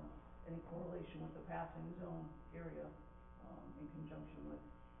is, any correlation with the passing zone area, in conjunction with,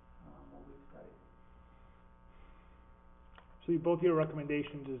 what we've studied. So both your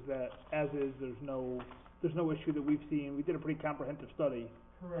recommendations is that as is, there's no issue that we've seen, we did a pretty comprehensive study.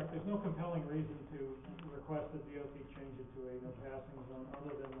 Correct, there's no compelling reason to request that DOT change it to a no passing zone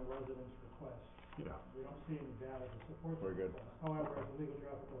other than the resident's request. Yeah. We don't see any data to support the Very good. request. However, as a legal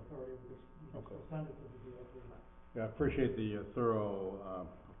traffic authority, we could Okay. still send it to the DOT. Yeah, I appreciate the thorough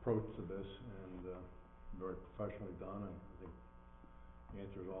approach to this, and very professionally done, and I think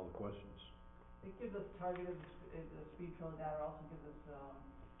answers all the questions. It gives us targeted, the speed trailer data also gives us,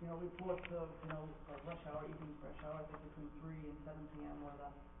 reports of, rush hour, evening rush hour, I think between 3 and 7 PM were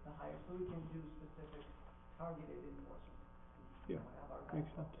the highest, so we can do specific targeted enforcement. Yeah, Have our makes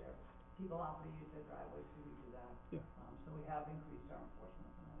guys out sense. there. People often use their driveways, so we do that. Yeah. So we have increased our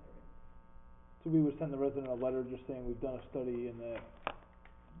enforcement in that area. So we would send the resident a letter just saying we've done a study and that,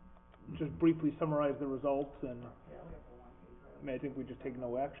 just briefly summarize the results and, Yeah, we have a 1-page right. I mean, I think we just take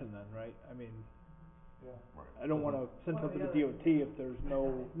no action then, right? I mean, Yeah. I don't wanna send One or something to the other. DOT if there's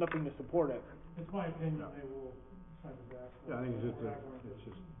nothing to support it. It's my opinion they will send it back. Yeah, I think it's We're not going to it's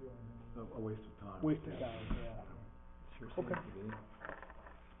just do anything. a waste of time. Waste of time, yeah. Sure Okay. seems to be.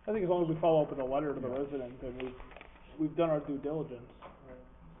 I think as long as we follow up with a letter to the Yeah. resident, then we've done our due diligence. Right.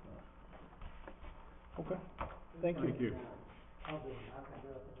 Okay, thank you. Thank you. I'll do it, I think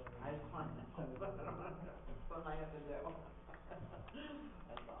that's the way. I just want to, Send it but back. something I have to do.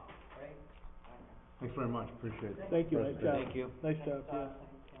 That's all, right? Okay. Thanks very much, appreciate it. Thank you, nice job. Thank you. Nice job, yeah.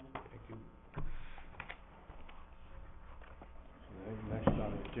 Thank you. So next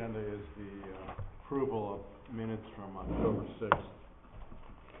on the agenda is the approval of minutes from October sixth,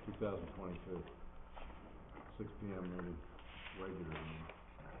 2022. 6 PM meeting, regular meeting.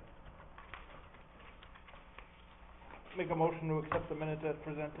 Make a motion to accept the minutes as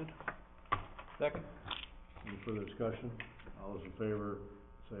presented. Second? Any further discussion? All those in favor,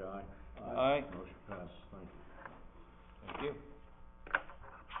 say aye. Aye. Motion passes, thank you. Thank you.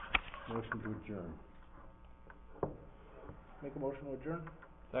 Motion to adjourn. Make a motion to adjourn.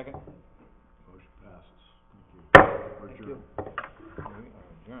 Second? Motion passes, thank you. We're Thank you. adjourned. We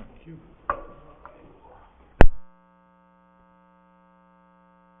are adjourned. Thank you.